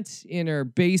 but in our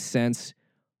base sense,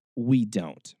 we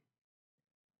don't.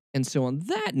 And so on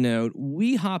that note,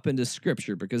 we hop into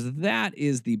scripture because that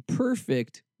is the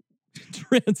perfect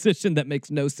transition that makes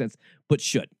no sense, but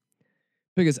should.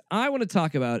 Because I want to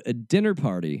talk about a dinner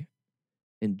party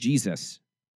and Jesus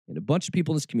and a bunch of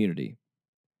people in this community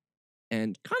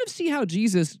and kind of see how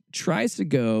Jesus tries to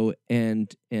go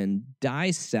and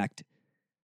dissect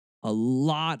a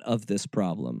lot of this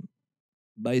problem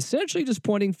by essentially just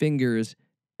pointing fingers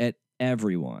at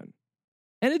everyone.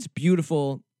 And it's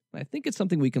beautiful. I think it's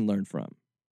something we can learn from.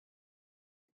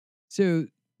 So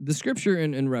the scripture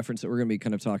and reference that we're going to be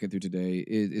kind of talking through today,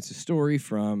 it's a story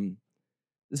from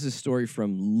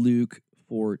Luke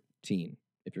 14,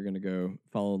 if you're going to go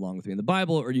follow along with me in the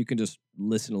Bible, or you can just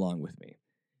listen along with me.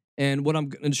 And what I'm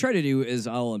going to try to do is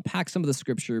I'll unpack some of the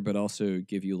scripture, but also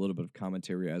give you a little bit of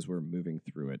commentary as we're moving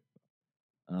through it.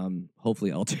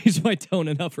 Hopefully I'll change my tone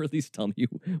enough, or at least tell you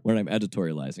when I'm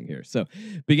editorializing here. So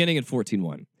beginning at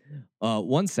 14:1.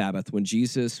 One Sabbath, when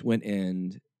Jesus went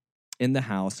in the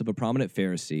house of a prominent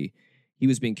Pharisee, he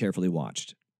was being carefully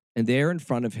watched. And there in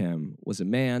front of him was a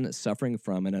man suffering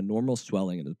from an abnormal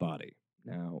swelling in his body.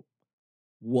 Now,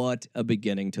 what a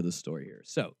beginning to the story here.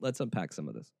 So let's unpack some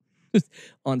of this.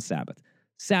 On Sabbath.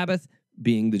 Sabbath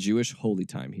being the Jewish holy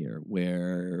time here,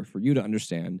 where, for you to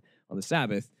understand, on the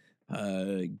Sabbath,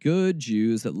 good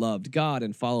Jews that loved God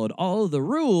and followed all of the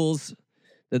rules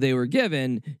that they were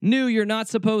given knew you're not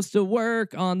supposed to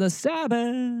work on the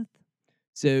Sabbath.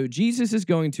 So Jesus is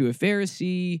going to a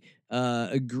Pharisee,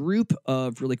 a group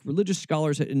of religious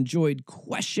scholars that enjoyed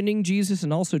questioning Jesus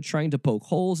and also trying to poke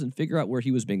holes and figure out where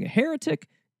he was being a heretic,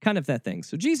 kind of that thing.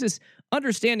 So Jesus,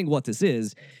 understanding what this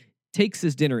is, takes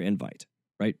his dinner invite,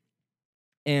 right?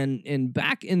 And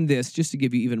back in this, just to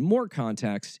give you even more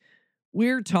context,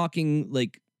 we're talking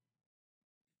like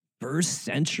first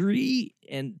century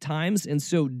and times. And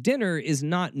so dinner is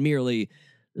not merely,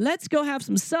 let's go have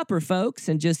some supper, folks,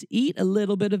 and just eat a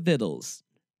little bit of victuals.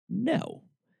 No.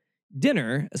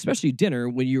 Dinner, especially dinner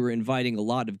when you were inviting a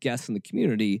lot of guests in the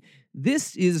community,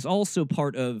 this is also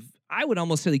part of, I would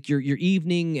almost say, like your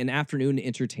evening and afternoon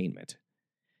entertainment.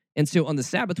 And so on the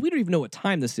Sabbath, we don't even know what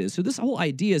time this is. So this whole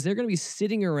idea is they're going to be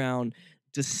sitting around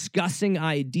discussing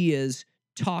ideas,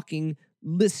 talking,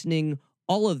 listening,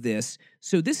 all of this.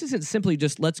 So this isn't simply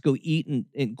just let's go eat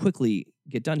and quickly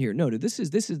get done here. No, this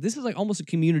is like almost a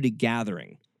community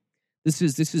gathering. This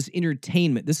is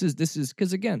entertainment. This is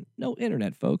because, again, no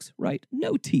internet, folks, right?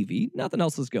 No TV, nothing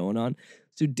else is going on.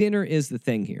 So dinner is the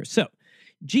thing here. So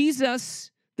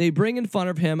Jesus, they bring in front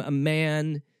of him a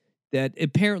man that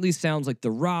apparently sounds like The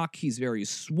Rock. He's very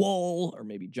swole, or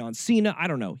maybe John Cena. I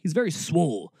don't know. He's very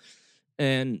swole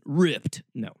and ripped.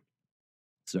 No,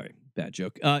 sorry, bad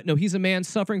joke. No, he's a man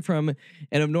suffering from an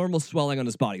abnormal swelling on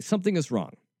his body. Something is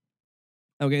wrong.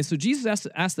 Okay, so Jesus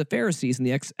asked the Pharisees and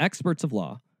the experts of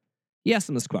law. He asked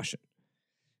them this question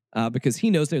because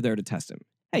he knows they're there to test him.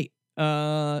 Hey,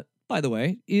 by the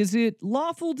way, is it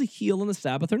lawful to heal on the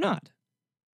Sabbath or not?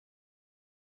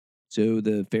 So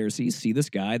the Pharisees see this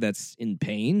guy that's in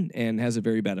pain and has a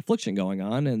very bad affliction going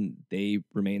on, and they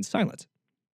remain silent.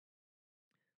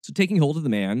 So taking hold of the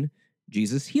man,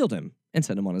 Jesus healed him and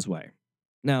sent him on his way.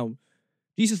 Now,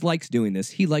 Jesus likes doing this.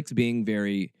 He likes being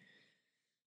very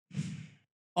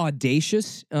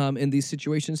audacious in these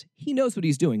situations. He knows what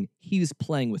he's doing. He's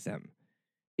playing with them.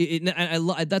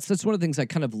 That's one of the things I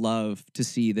kind of love to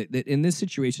see, that in this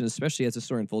situation, especially as the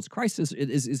story unfolds, Christ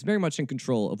is very much in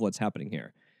control of what's happening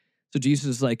here. So Jesus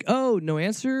is like, oh, no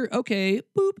answer? Okay,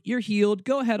 boop, you're healed.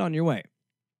 Go ahead on your way.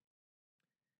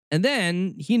 And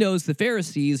then he knows the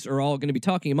Pharisees are all going to be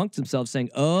talking amongst themselves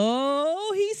saying,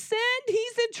 oh, he sinned.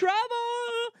 He's in trouble.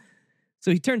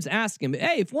 So he turns to ask him,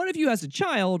 hey, if one of you has a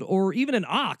child or even an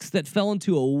ox that fell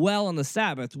into a well on the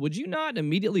Sabbath, would you not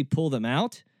immediately pull them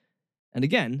out? And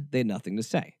again, they had nothing to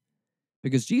say,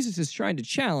 because Jesus is trying to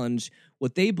challenge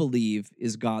what they believe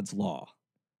is God's law.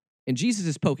 And Jesus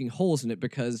is poking holes in it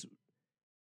because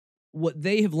what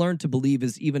they have learned to believe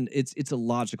is it's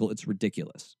illogical, it's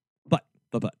ridiculous. But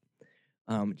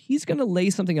he's going to lay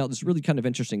something out that's really kind of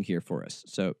interesting here for us.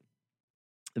 So,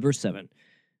 verse 7.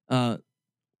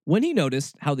 When he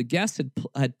noticed how the guests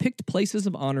had picked places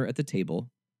of honor at the table,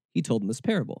 he told them this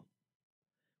parable.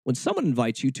 When someone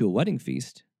invites you to a wedding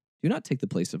feast, do not take the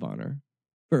place of honor,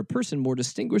 for a person more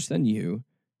distinguished than you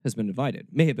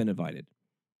may have been invited.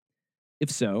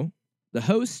 If so, the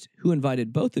host who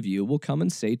invited both of you will come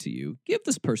and say to you, give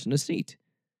this person a seat.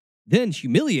 Then,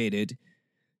 humiliated,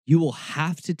 you will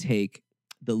have to take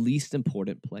the least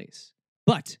important place.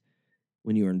 But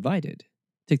when you are invited,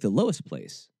 take the lowest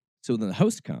place. So when the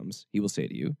host comes, he will say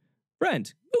to you,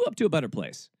 friend, move up to a better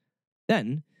place.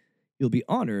 Then you'll be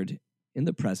honored in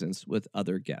the presence with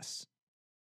other guests.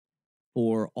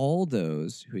 For all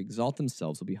those who exalt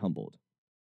themselves will be humbled,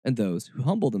 and those who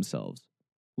humble themselves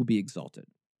will be exalted.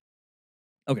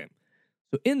 Okay,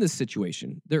 so in this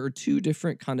situation, there are two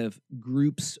different kind of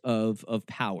groups of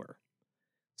power.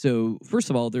 So first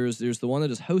of all, there's the one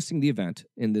that is hosting the event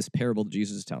in this parable that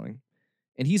Jesus is telling.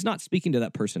 And he's not speaking to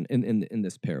that person in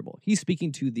this parable. He's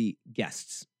speaking to the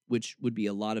guests, which would be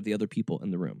a lot of the other people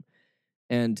in the room.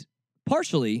 And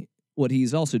partially, what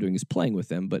he's also doing is playing with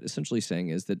them, but essentially saying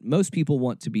is that most people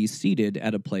want to be seated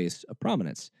at a place of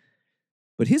prominence.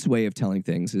 But his way of telling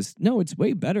things is, no, it's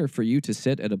way better for you to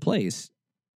sit at a place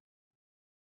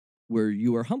where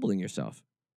you are humbling yourself.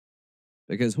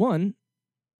 Because one,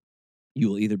 you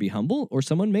will either be humble or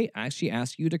someone may actually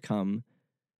ask you to come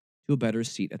to a better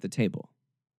seat at the table.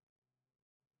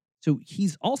 So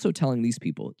he's also telling these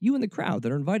people, you in the crowd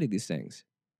that are invited these things,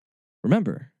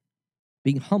 remember,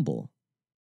 being humble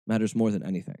matters more than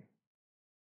anything.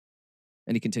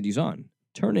 And he continues on,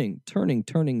 turning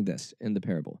this in the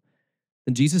parable.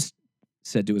 Then Jesus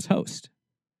said to his host,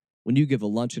 when you give a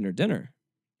luncheon or dinner,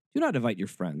 do not invite your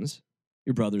friends,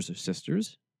 your brothers or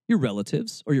sisters, your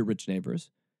relatives, or your rich neighbors.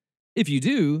 If you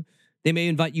do, they may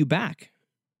invite you back,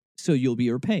 so you'll be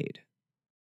repaid.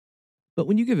 But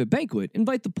when you give a banquet,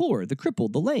 invite the poor, the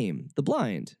crippled, the lame, the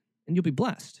blind, and you'll be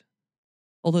blessed.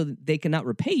 Although they cannot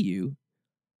repay you,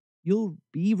 you'll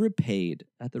be repaid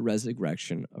at the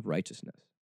resurrection of righteousness.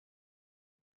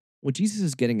 What Jesus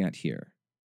is getting at here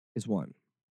is one.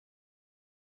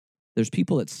 There's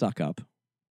people that suck up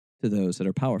to those that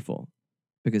are powerful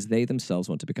because they themselves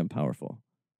want to become powerful.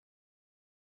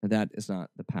 And that is not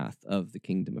the path of the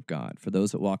kingdom of God. For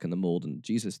those that walk in the mold in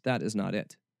Jesus, that is not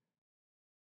it.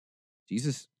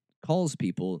 Jesus calls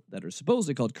people that are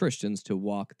supposedly called Christians to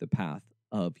walk the path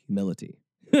of humility.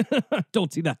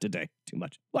 Don't see that today too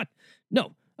much. What?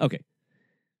 No. Okay.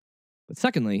 But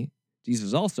secondly, Jesus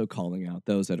is also calling out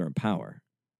those that are in power.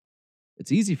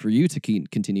 It's easy for you to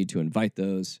continue to invite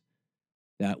those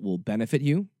that will benefit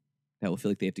you, that will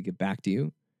feel like they have to give back to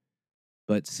you.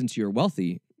 But since you're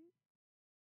wealthy,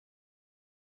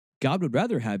 God would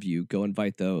rather have you go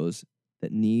invite those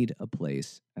that need a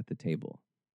place at the table.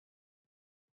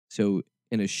 So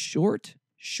in a short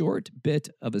bit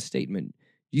of a statement,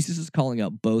 Jesus is calling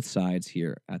out both sides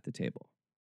here at the table.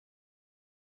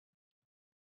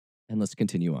 And let's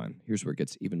continue on. Here's where it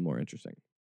gets even more interesting.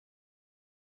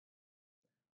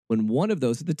 When one of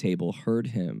those at the table heard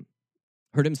him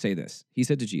say this, he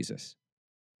said to Jesus,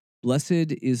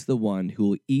 "Blessed is the one who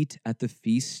will eat at the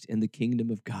feast in the kingdom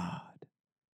of God."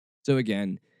 So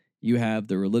again, you have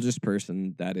the religious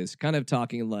person that is kind of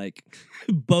talking like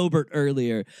Bobert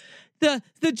earlier. The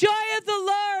joy of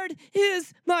the Lord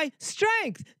is my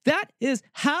strength. That is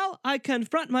how I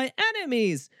confront my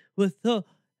enemies, with the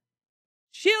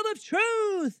shield of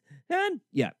truth. And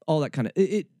yeah, all that kind of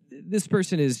this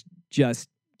person is just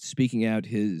speaking out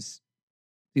his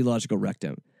theological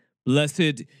rectum.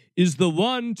 Blessed is the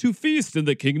one to feast in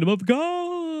the kingdom of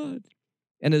God.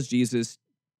 And as Jesus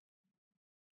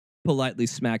politely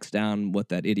smacks down what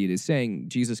that idiot is saying,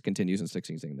 Jesus continues in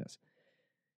 16 saying this.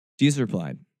 Jesus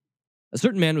replied, "A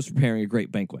certain man was preparing a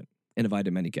great banquet and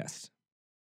invited many guests.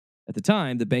 At the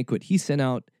time, the banquet, he sent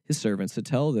out his servants to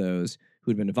tell those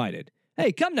who had been invited,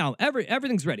 'Hey, come now,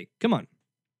 everything's ready. Come on.'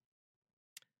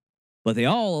 But they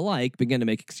all alike began to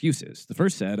make excuses. The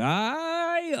first said,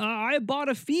 I bought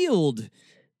a field,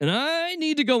 and I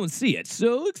need to go and see it,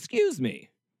 so excuse me.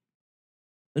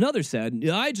 Another said,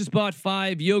 I just bought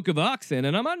 5 yoke of oxen,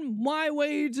 and I'm on my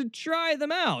way to try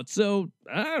them out, so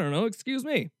I don't know, excuse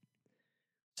me.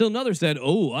 Till another said,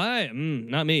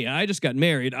 not me, I just got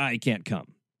married, I can't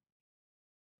come."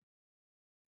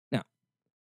 Now,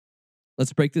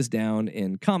 let's break this down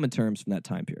in common terms from that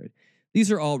time period.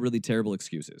 These are all really terrible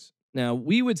excuses. Now,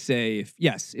 we would say, if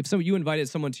you invited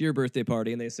someone to your birthday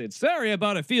party and they said, "Sorry, I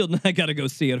bought a field and I got to go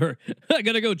see it," or "I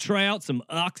got to go try out some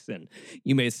oxen,"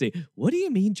 you may say, "What do you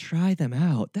mean try them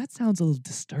out? That sounds a little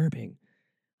disturbing.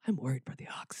 I'm worried for the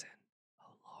oxen.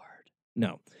 Oh, Lord."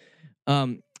 No.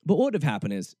 But what would have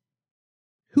happened is,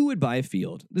 who would buy a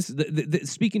field? This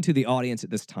is speaking to the audience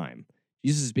at this time.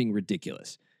 Jesus is being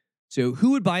ridiculous. So who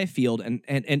would buy a field and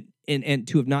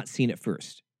to have not seen it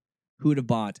first? Who would have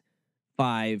bought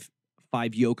five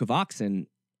yoke of oxen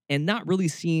and not really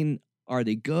seen, are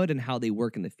they good and how they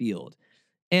work in the field?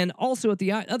 And also at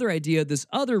the other idea, this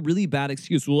other really bad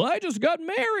excuse, well, I just got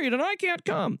married and I can't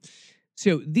come.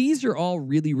 So these are all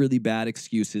really, really bad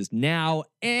excuses now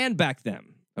and back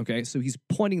then. Okay, so he's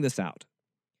pointing this out.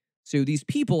 So these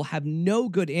people have no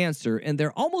good answer, and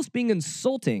they're almost being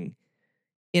insulting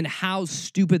in how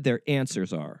stupid their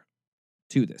answers are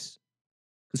to this.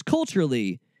 Because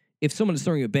culturally, if someone is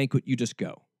throwing a banquet, you just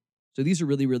go. So these are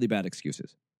really, really bad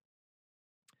excuses.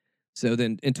 So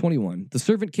then in 21, the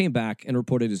servant came back and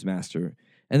reported his master.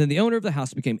 And then the owner of the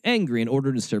house became angry and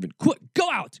ordered his servant, "Quick, go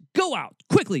out,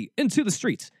 quickly into the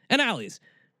streets and alleys,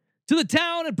 to the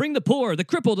town, and bring the poor, the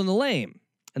crippled, and the lame,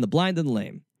 and the blind and the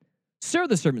lame." "Sir,"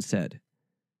 the servant said,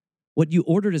 "what you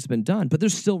ordered has been done, but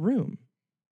there's still room."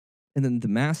 And then the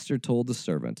master told the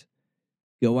servant,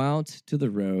 "Go out to the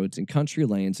roads and country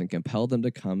lanes and compel them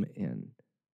to come in,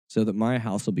 so that my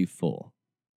house will be full.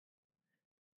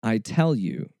 I tell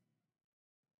you,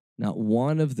 not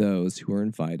one of those who are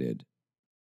invited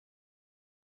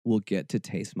will get to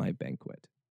taste my banquet."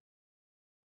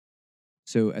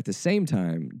 So at the same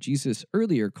time, Jesus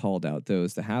earlier called out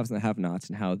those, the haves and the have-nots,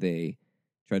 and how they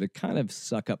try to kind of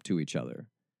suck up to each other.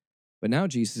 But now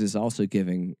Jesus is also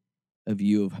giving a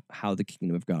view of how the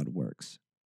kingdom of God works.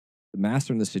 The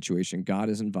master in this situation, God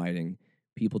is inviting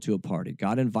people to a party.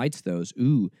 God invites those,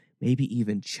 maybe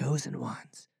even chosen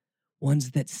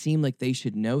ones that seem like they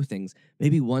should know things,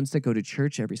 maybe ones that go to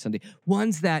church every Sunday,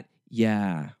 ones that,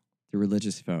 the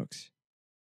religious folks.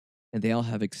 And they all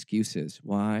have excuses.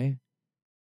 Why?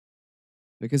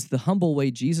 Because the humble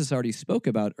way Jesus already spoke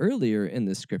about earlier in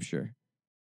this scripture,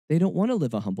 they don't want to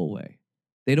live a humble way.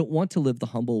 They don't want to live the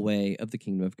humble way of the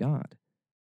kingdom of God.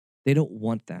 They don't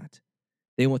want that.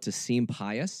 They want to seem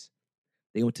pious.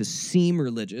 They want to seem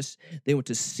religious. They want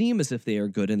to seem as if they are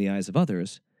good in the eyes of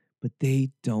others, but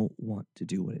they don't want to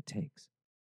do what it takes.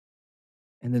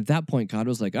 And at that point, God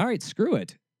was like, all right, screw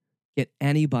it. Get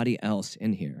anybody else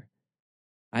in here.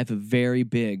 I have a very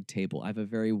big table. I have a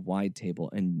very wide table,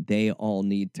 and they all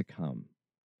need to come.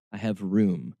 I have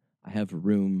room. I have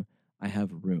room. I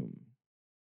have room.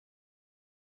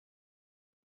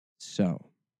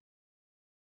 So,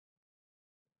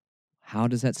 how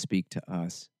does that speak to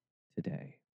us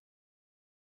today?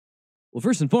 Well,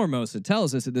 first and foremost, it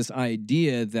tells us that this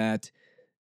idea that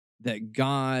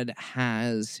God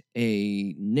has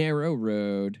a narrow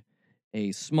road,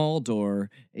 a small door,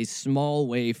 a small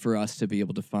way for us to be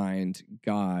able to find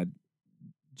God.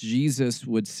 Jesus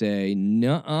would say,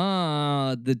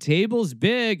 nuh-uh, the table's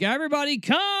big. Everybody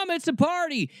come, it's a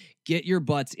party. Get your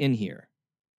butts in here.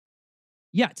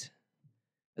 Yet,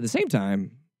 at the same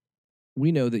time,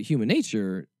 we know that human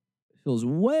nature feels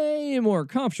way more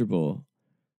comfortable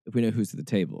if we know who's at the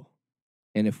table,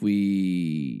 and if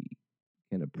we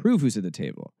can approve who's at the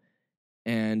table.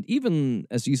 And even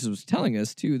as Jesus was telling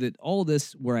us, too, that all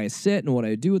this, where I sit and what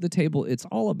I do at the table, it's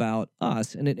all about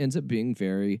us, and it ends up being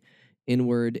very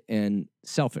inward and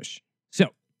selfish. So,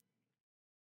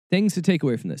 things to take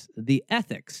away from this. The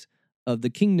ethics of the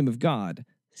kingdom of God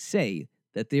say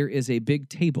that there is a big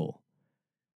table.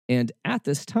 And at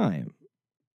this time,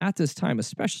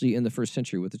 especially in the first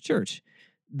century with the church,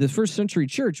 the first century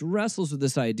church wrestles with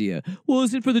this idea. Well,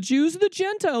 is it for the Jews or the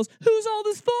Gentiles? Who's all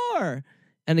this for?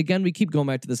 And again, we keep going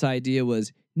back to this idea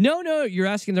was, no, you're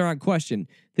asking the wrong question.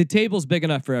 The table's big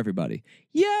enough for everybody.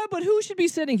 Yeah, but who should be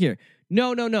sitting here?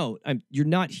 No. You're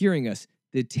not hearing us.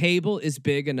 The table is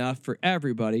big enough for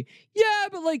everybody. Yeah,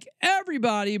 but like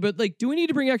everybody, but like, do we need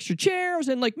to bring extra chairs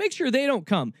and like make sure they don't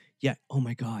come? Yeah, oh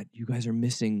my God, you guys are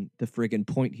missing the friggin'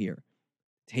 point here.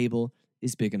 Table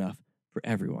is big enough for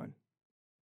everyone.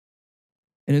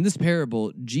 And in this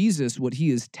parable, Jesus, what he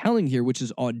is telling here, which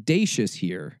is audacious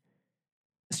here,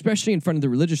 especially in front of the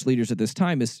religious leaders at this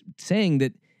time, is saying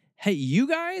that, hey, you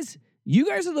guys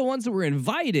are the ones that were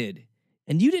invited,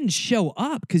 and you didn't show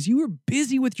up because you were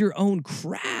busy with your own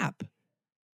crap.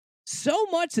 So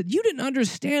much that you didn't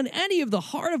understand any of the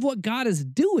heart of what God is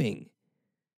doing.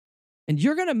 And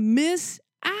you're going to miss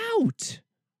out.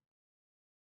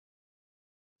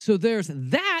 So there's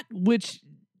that, which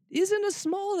isn't a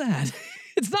small that.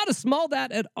 It's not a small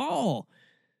that at all.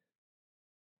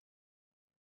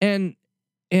 And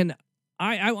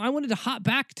I wanted to hop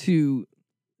back to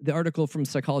the article from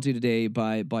Psychology Today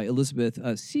by Elizabeth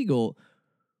Siegel,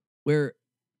 where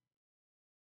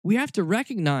we have to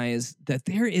recognize that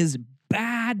there is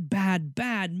bad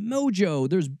mojo.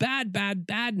 There's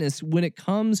badness when it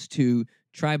comes to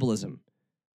tribalism.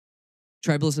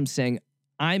 Tribalism saying,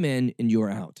 I'm in and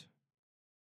you're out.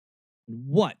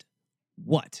 What?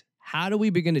 How do we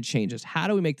begin to change this? How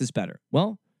do we make this better?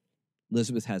 Well,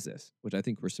 Elizabeth has this, which I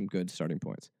think were some good starting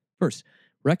points. First,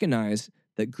 recognize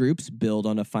that groups build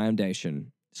on a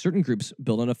foundation. Certain groups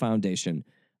build on a foundation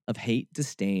of hate,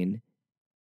 disdain,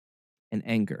 and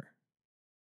anger.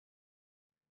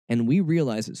 And we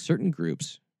realize that certain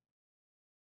groups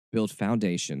build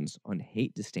foundations on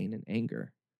hate, disdain, and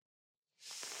anger.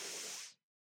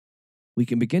 We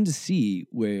can begin to see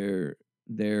where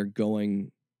they're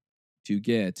going to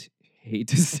get hate,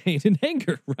 disdain, and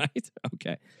anger, right?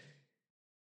 Okay.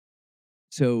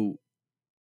 So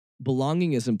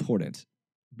belonging is important,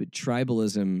 but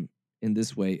tribalism in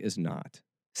this way is not.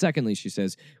 Secondly, she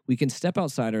says, we can step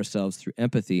outside ourselves through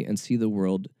empathy and see the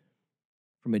world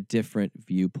from a different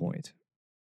viewpoint.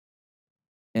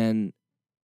 And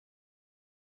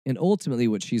ultimately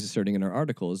what she's asserting in her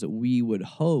article is that we would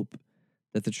hope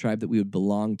that the tribe that we would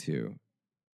belong to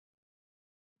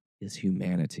is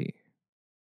humanity.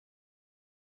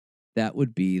 That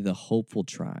would be the hopeful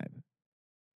tribe.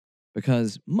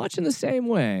 Because much in the same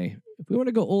way, if we want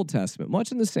to go Old Testament,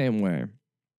 much in the same way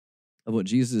of what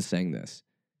Jesus is saying this,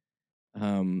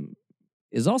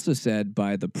 is also said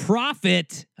by the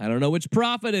prophet. I don't know which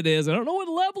prophet it is. I don't know what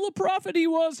level of prophet he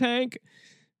was, Hank.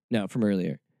 No, from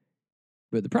earlier.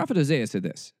 But the prophet Hosea said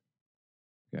this.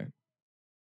 Okay.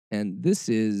 And this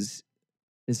is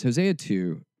Hosea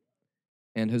 2.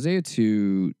 And Hosea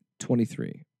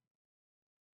 2:23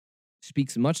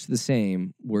 speaks much to the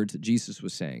same words that Jesus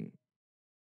was saying.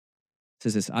 It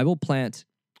says this, I will plant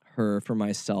her for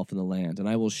myself in the land, and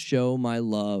I will show my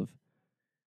love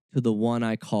to the one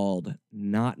I called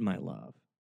not my love.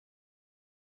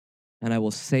 And I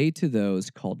will say to those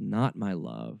called not my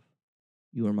love,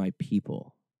 you are my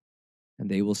people. And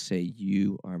they will say,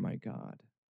 you are my God.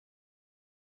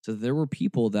 So there were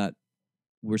people that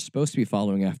were supposed to be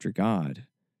following after God,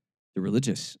 the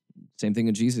religious, same thing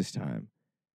in Jesus' time,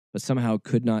 but somehow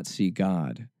could not see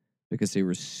God because they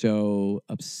were so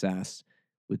obsessed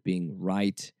with being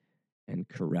right and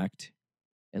correct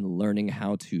and learning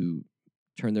how to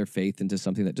turn their faith into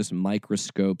something that just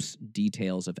microscopes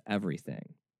details of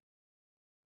everything.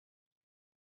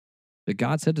 But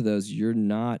God said to those, you're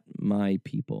not my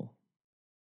people.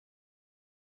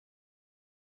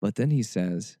 But then he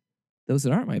says, those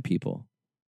that aren't my people,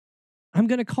 I'm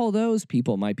going to call those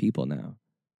people my people now.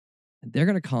 And they're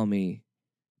going to call me,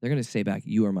 they're going to say back,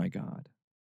 you are my God.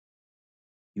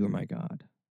 You are my God.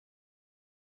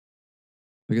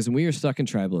 Because when we are stuck in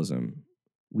tribalism,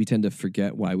 we tend to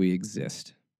forget why we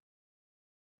exist.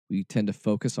 We tend to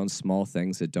focus on small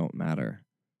things that don't matter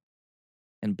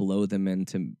and blow them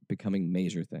into becoming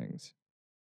major things.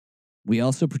 We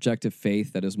also project a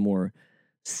faith that is more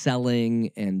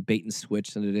selling and bait and switch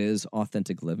than it is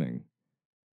authentic living.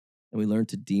 And we learn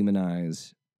to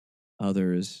demonize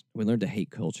others. We learn to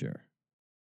hate culture.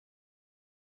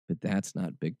 But that's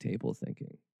not big table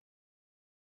thinking.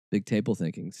 Big table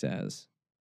thinking says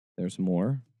there's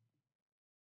more,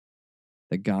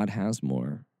 that God has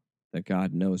more, that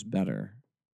God knows better,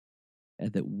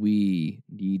 and that we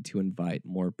need to invite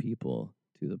more people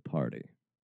to the party.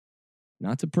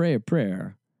 Not to pray a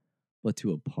prayer, but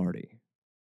to a party.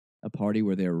 A party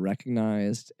where they are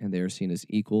recognized and they are seen as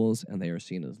equals and they are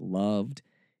seen as loved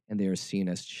and they are seen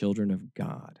as children of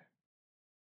God.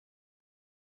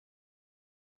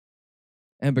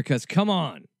 And because, come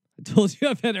on, I told you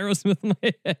I've had Aerosmith in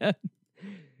my head.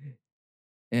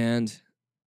 And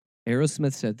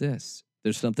Aerosmith said this: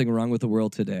 there's something wrong with the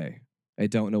world today. I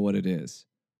don't know what it is.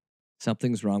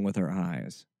 Something's wrong with our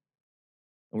eyes.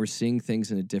 And we're seeing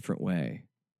things in a different way.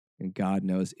 And God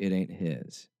knows it ain't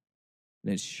his.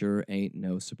 And it sure ain't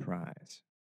no surprise.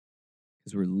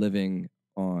 Because we're living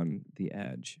on the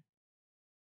edge.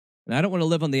 And I don't want to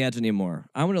live on the edge anymore.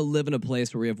 I want to live in a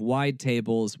place where we have wide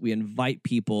tables, we invite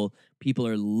people, people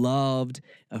are loved,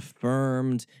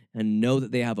 affirmed, and know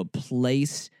that they have a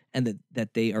place and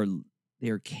that they are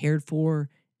cared for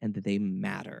and that they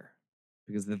matter.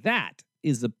 Because that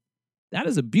is a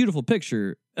beautiful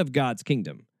picture of God's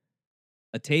kingdom.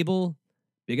 A table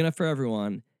big enough for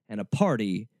everyone and a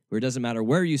party where it doesn't matter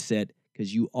where you sit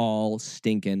because you all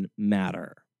stinking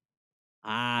matter.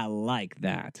 I like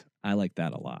that. I like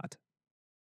that a lot.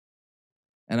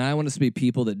 And I want us to be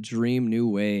people that dream new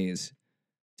ways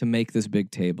to make this big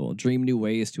table, dream new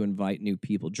ways to invite new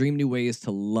people, dream new ways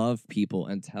to love people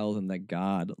and tell them that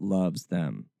God loves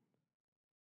them.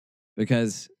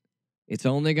 Because it's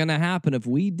only going to happen if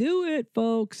we do it,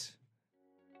 folks.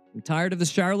 I'm tired of the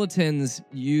charlatans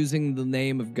using the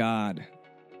name of God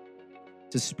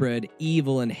to spread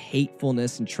evil and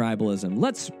hatefulness and tribalism.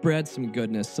 Let's spread some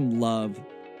goodness, some love,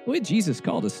 the way Jesus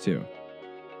called us to.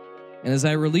 And as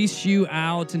I release you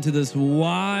out into this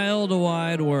wild,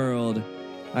 wide world,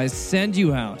 I send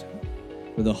you out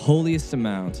with the holiest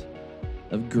amount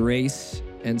of grace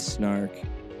and snark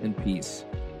and peace.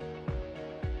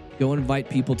 Go invite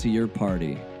people to your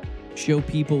party. Show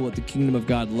people what the kingdom of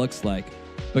God looks like,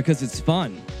 because it's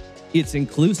fun, it's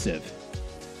inclusive,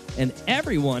 and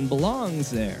everyone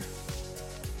belongs there.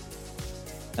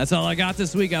 That's all I got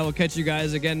this week. I will catch you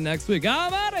guys again next week.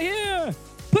 I'm out of here.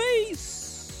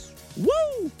 Peace.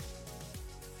 Woo!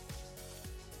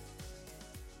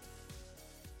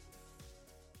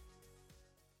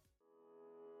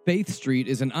 Faith Street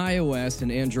is an iOS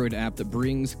and Android app that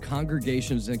brings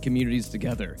congregations and communities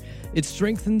together. It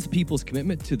strengthens people's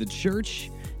commitment to the church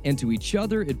and to each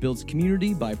other. It builds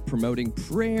community by promoting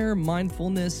prayer,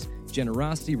 mindfulness,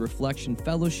 generosity, reflection,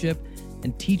 fellowship,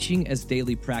 and teaching as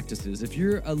daily practices. If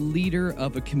you're a leader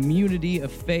of a community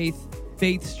of faith,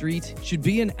 Faith Street should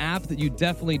be an app that you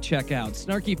definitely check out.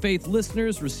 Snarky Faith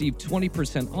listeners receive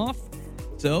 20% off.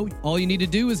 So all you need to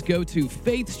do is go to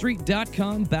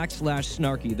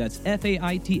faithstreet.com/snarky. That's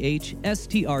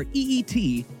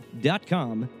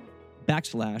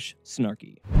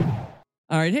faithstreet.com/snarky.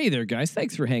 All right, hey there, guys.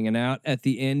 Thanks for hanging out at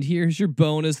the end. Here's your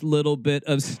bonus little bit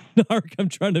of snark. I'm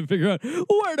trying to figure out,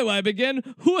 where do I begin?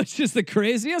 Which is the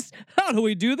craziest? How do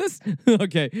we do this?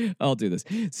 Okay, I'll do this.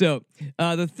 So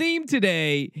the theme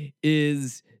today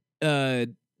is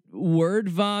word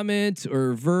vomit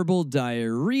or verbal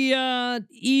diarrhea.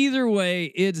 Either way,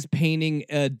 it's painting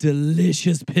a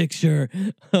delicious picture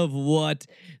of what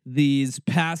these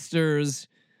pastors,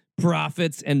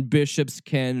 prophets, and bishops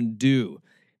can do.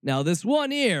 Now, this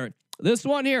one here,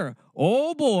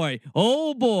 oh boy,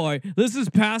 this is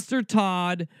Pastor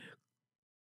Todd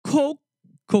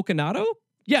Coconato?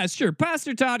 Yeah, sure,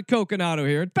 Pastor Todd Coconato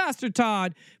here. Pastor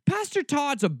Todd's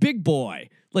a big boy.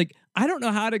 Like, I don't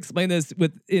know how to explain this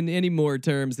in any more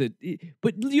terms,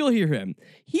 but you'll hear him.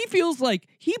 He feels like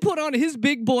he put on his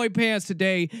big boy pants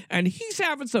today, and he's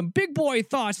having some big boy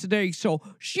thoughts today, so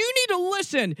you need to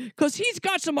listen, because he's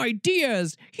got some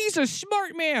ideas. He's a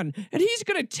smart man, and he's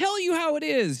going to tell you how it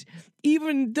is,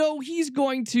 even though he's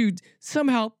going to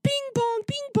somehow ping pong,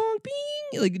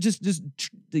 like just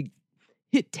like,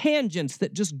 hit tangents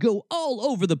that just go all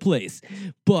over the place.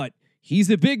 But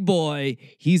he's a big boy,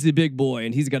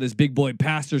 and he's got his big boy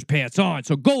pastor's pants on.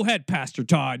 So go ahead, Pastor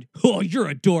Todd. Oh, you're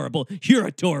adorable. You're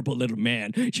adorable, little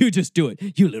man. You just do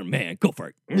it. You little man, go for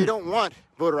it. They don't want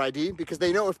voter ID because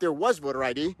they know if there was voter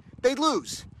ID, they'd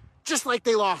lose. Just like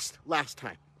they lost last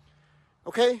time.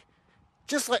 Okay?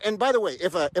 Just like, and by the way,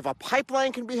 if a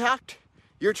pipeline can be hacked,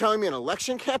 you're telling me an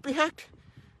election can't be hacked?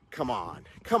 Come on,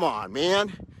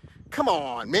 man.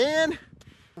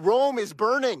 Rome is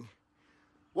burning.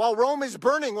 While Rome is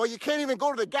burning, you can't even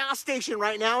go to the gas station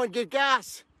right now and get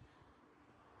gas.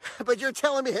 But you're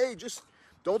telling me, hey, just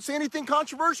don't say anything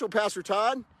controversial, Pastor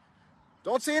Todd.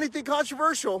 Don't say anything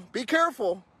controversial. Be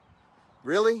careful.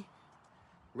 Really?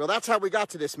 Well, that's how we got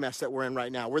to this mess that we're in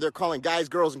right now, where they're calling guys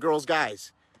girls and girls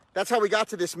guys. That's how we got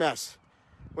to this mess.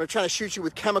 We're trying to shoot you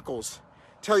with chemicals,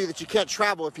 tell you that you can't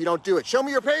travel if you don't do it. Show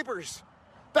me your papers.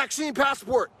 Vaccine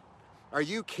passport. Are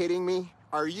you kidding me?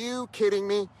 Are you kidding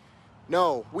me?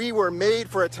 No, we were made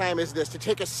for a time as this, to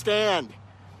take a stand.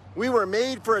 We were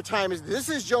made for a time as this. This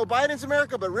is Joe Biden's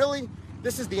America, but really,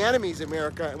 this is the enemy's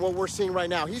America and what we're seeing right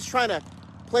now. He's trying to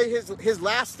play his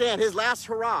last stand, his last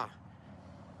hurrah.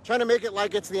 Trying to make it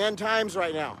like it's the end times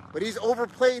right now. But he's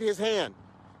overplayed his hand.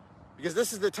 Because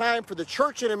this is the time for the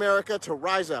church in America to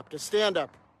rise up, to stand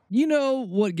up. You know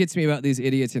what gets me about these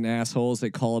idiots and assholes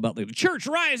that call about the church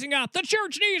rising up? The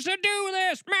church needs to do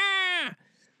this. Mah!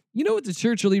 You know what the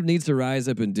church really needs to rise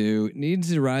up and do? It needs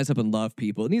to rise up and love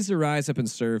people. It needs to rise up and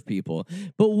serve people.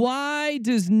 But why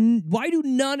do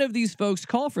none of these folks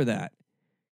call for that?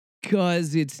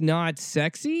 Because it's not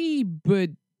sexy, but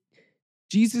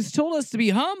Jesus told us to be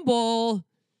humble,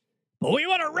 but we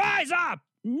want to rise up.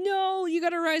 No, you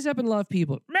got to rise up and love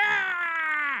people.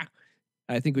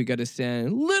 I think we got to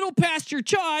send little Pastor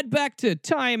Chad back to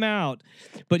timeout.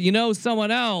 But you know, someone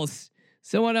else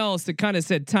that kind of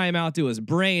said timeout to his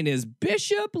brain is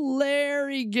Bishop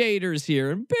Larry Gators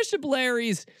here. And Bishop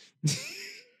Larry's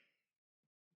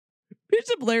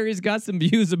got some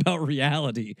views about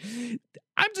reality.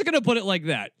 I'm just going to put it like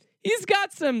that. He's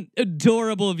got some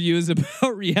adorable views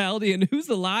about reality and who's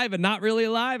alive and not really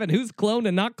alive and who's cloned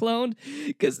and not cloned,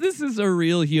 because this is a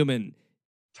real human.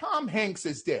 Tom Hanks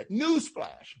is dead.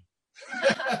 Newsflash.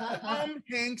 Tom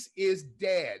Hanks is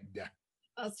dead.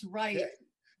 That's right. Dead.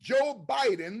 Joe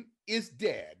Biden is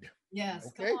dead. Yes.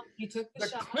 Okay. Come on. He took the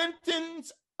shot.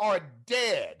 Clintons are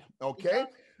dead. Okay.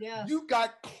 Yeah. You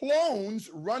got clones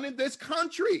running this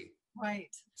country. Right.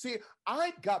 See,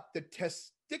 I got the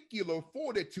testicular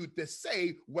fortitude to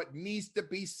say what needs to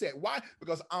be said. Why?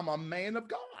 Because I'm a man of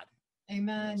God.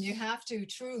 Amen. You have to.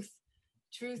 Truth.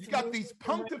 You got these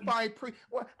punctified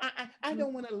well, I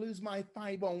don't want to lose my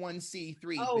 501c3,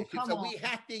 Bishop, so we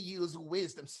have to use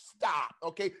wisdom. Stop,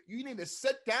 okay? You need to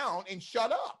sit down and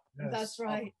shut up. Yes. That's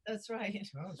right. That's right.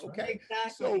 Okay,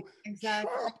 exactly. So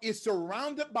Trump is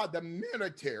surrounded by the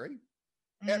military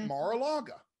at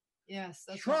Mar-a-Lago. Yes,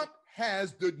 that's Trump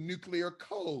has the nuclear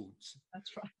codes.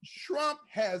 That's right. Trump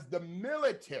has the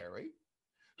military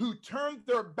who turned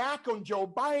their back on Joe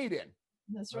Biden.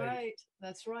 That's right.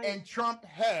 That's right. And Trump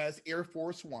has Air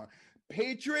Force One.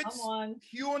 Patriots,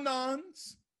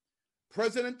 QAnons,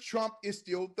 President Trump is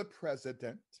still the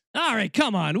president. All right,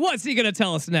 come on. What's he going to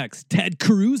tell us next? Ted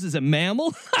Cruz is a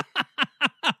mammal?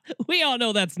 We all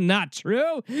know that's not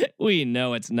true. We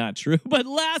know it's not true. But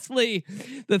lastly,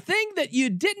 the thing that you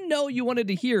didn't know you wanted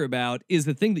to hear about is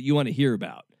the thing that you want to hear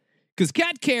about. Because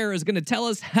Cat Care is going to tell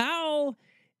us how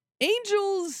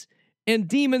angels and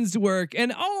demons work,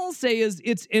 and all I'll say is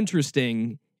it's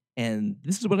interesting, and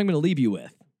this is what I'm going to leave you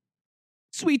with.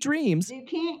 Sweet dreams. You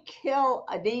can't kill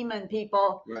a demon,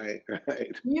 people. Right.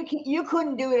 You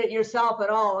couldn't do it yourself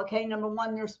at all, okay? Number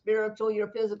one, you're spiritual, you're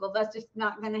physical. That's just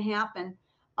not going to happen.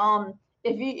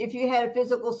 If you had a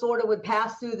physical sword, it would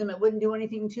pass through them. It wouldn't do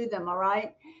anything to them, all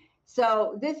right?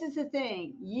 So this is the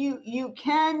thing. You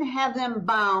can have them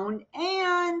bound,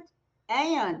 and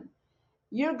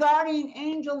your guardian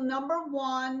angel number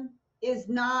one is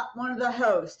not one of the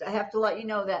hosts. I have to let you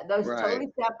know that. Those are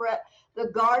totally separate. The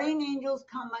guardian angels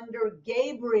come under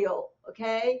Gabriel,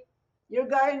 okay? Your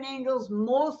guardian angels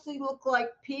mostly look like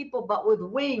people, but with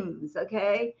wings,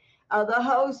 okay? The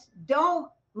hosts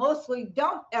mostly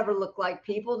don't ever look like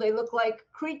people. They look like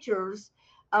creatures,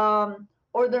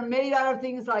 or they're made out of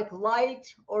things like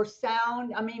light or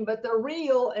sound. I mean, but they're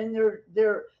real and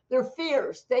they're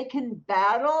fierce. They can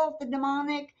battle the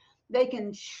demonic. They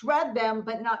can shred them,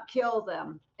 but not kill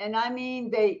them. And I mean,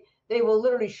 they will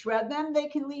literally shred them. They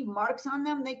can leave marks on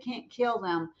them. They can't kill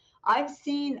them. I've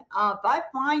seen, if I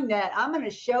find that, I'm going to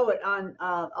show it on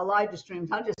Elijah streams.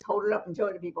 I'll just hold it up and show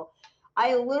it to people.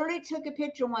 I literally took a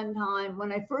picture one time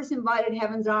when I first invited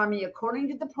Heaven's Army. According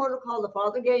to the protocol the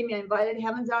Father gave me, I invited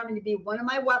Heaven's Army to be one of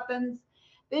my weapons.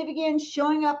 They began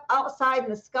showing up outside in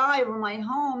the sky over my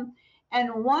home.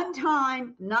 And one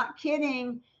time, not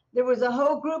kidding, there was a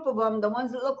whole group of them, the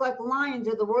ones that look like lions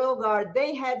or the Royal Guard.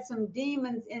 They had some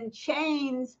demons in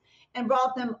chains and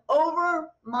brought them over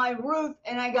my roof,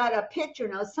 and I got a picture.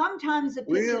 Now, sometimes the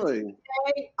pictures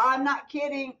say, I'm not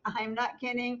kidding.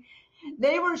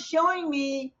 They were showing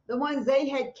me the ones they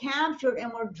had captured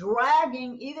and were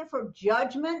dragging either for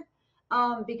judgment,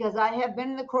 because I have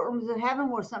been in the courtrooms of heaven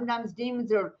where sometimes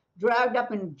demons are dragged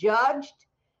up and judged.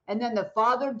 and then the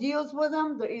Father deals with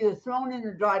them. They're either thrown in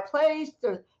a dry place,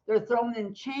 they're thrown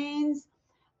in chains.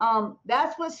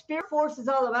 That's what Spirit Force is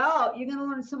all about. You're going to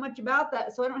learn so much about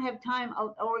that. So I don't have time,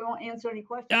 or I won't answer any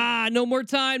questions. No more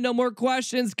time, no more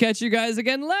questions. Catch you guys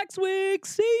again next week.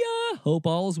 See ya. Hope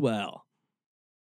all's well.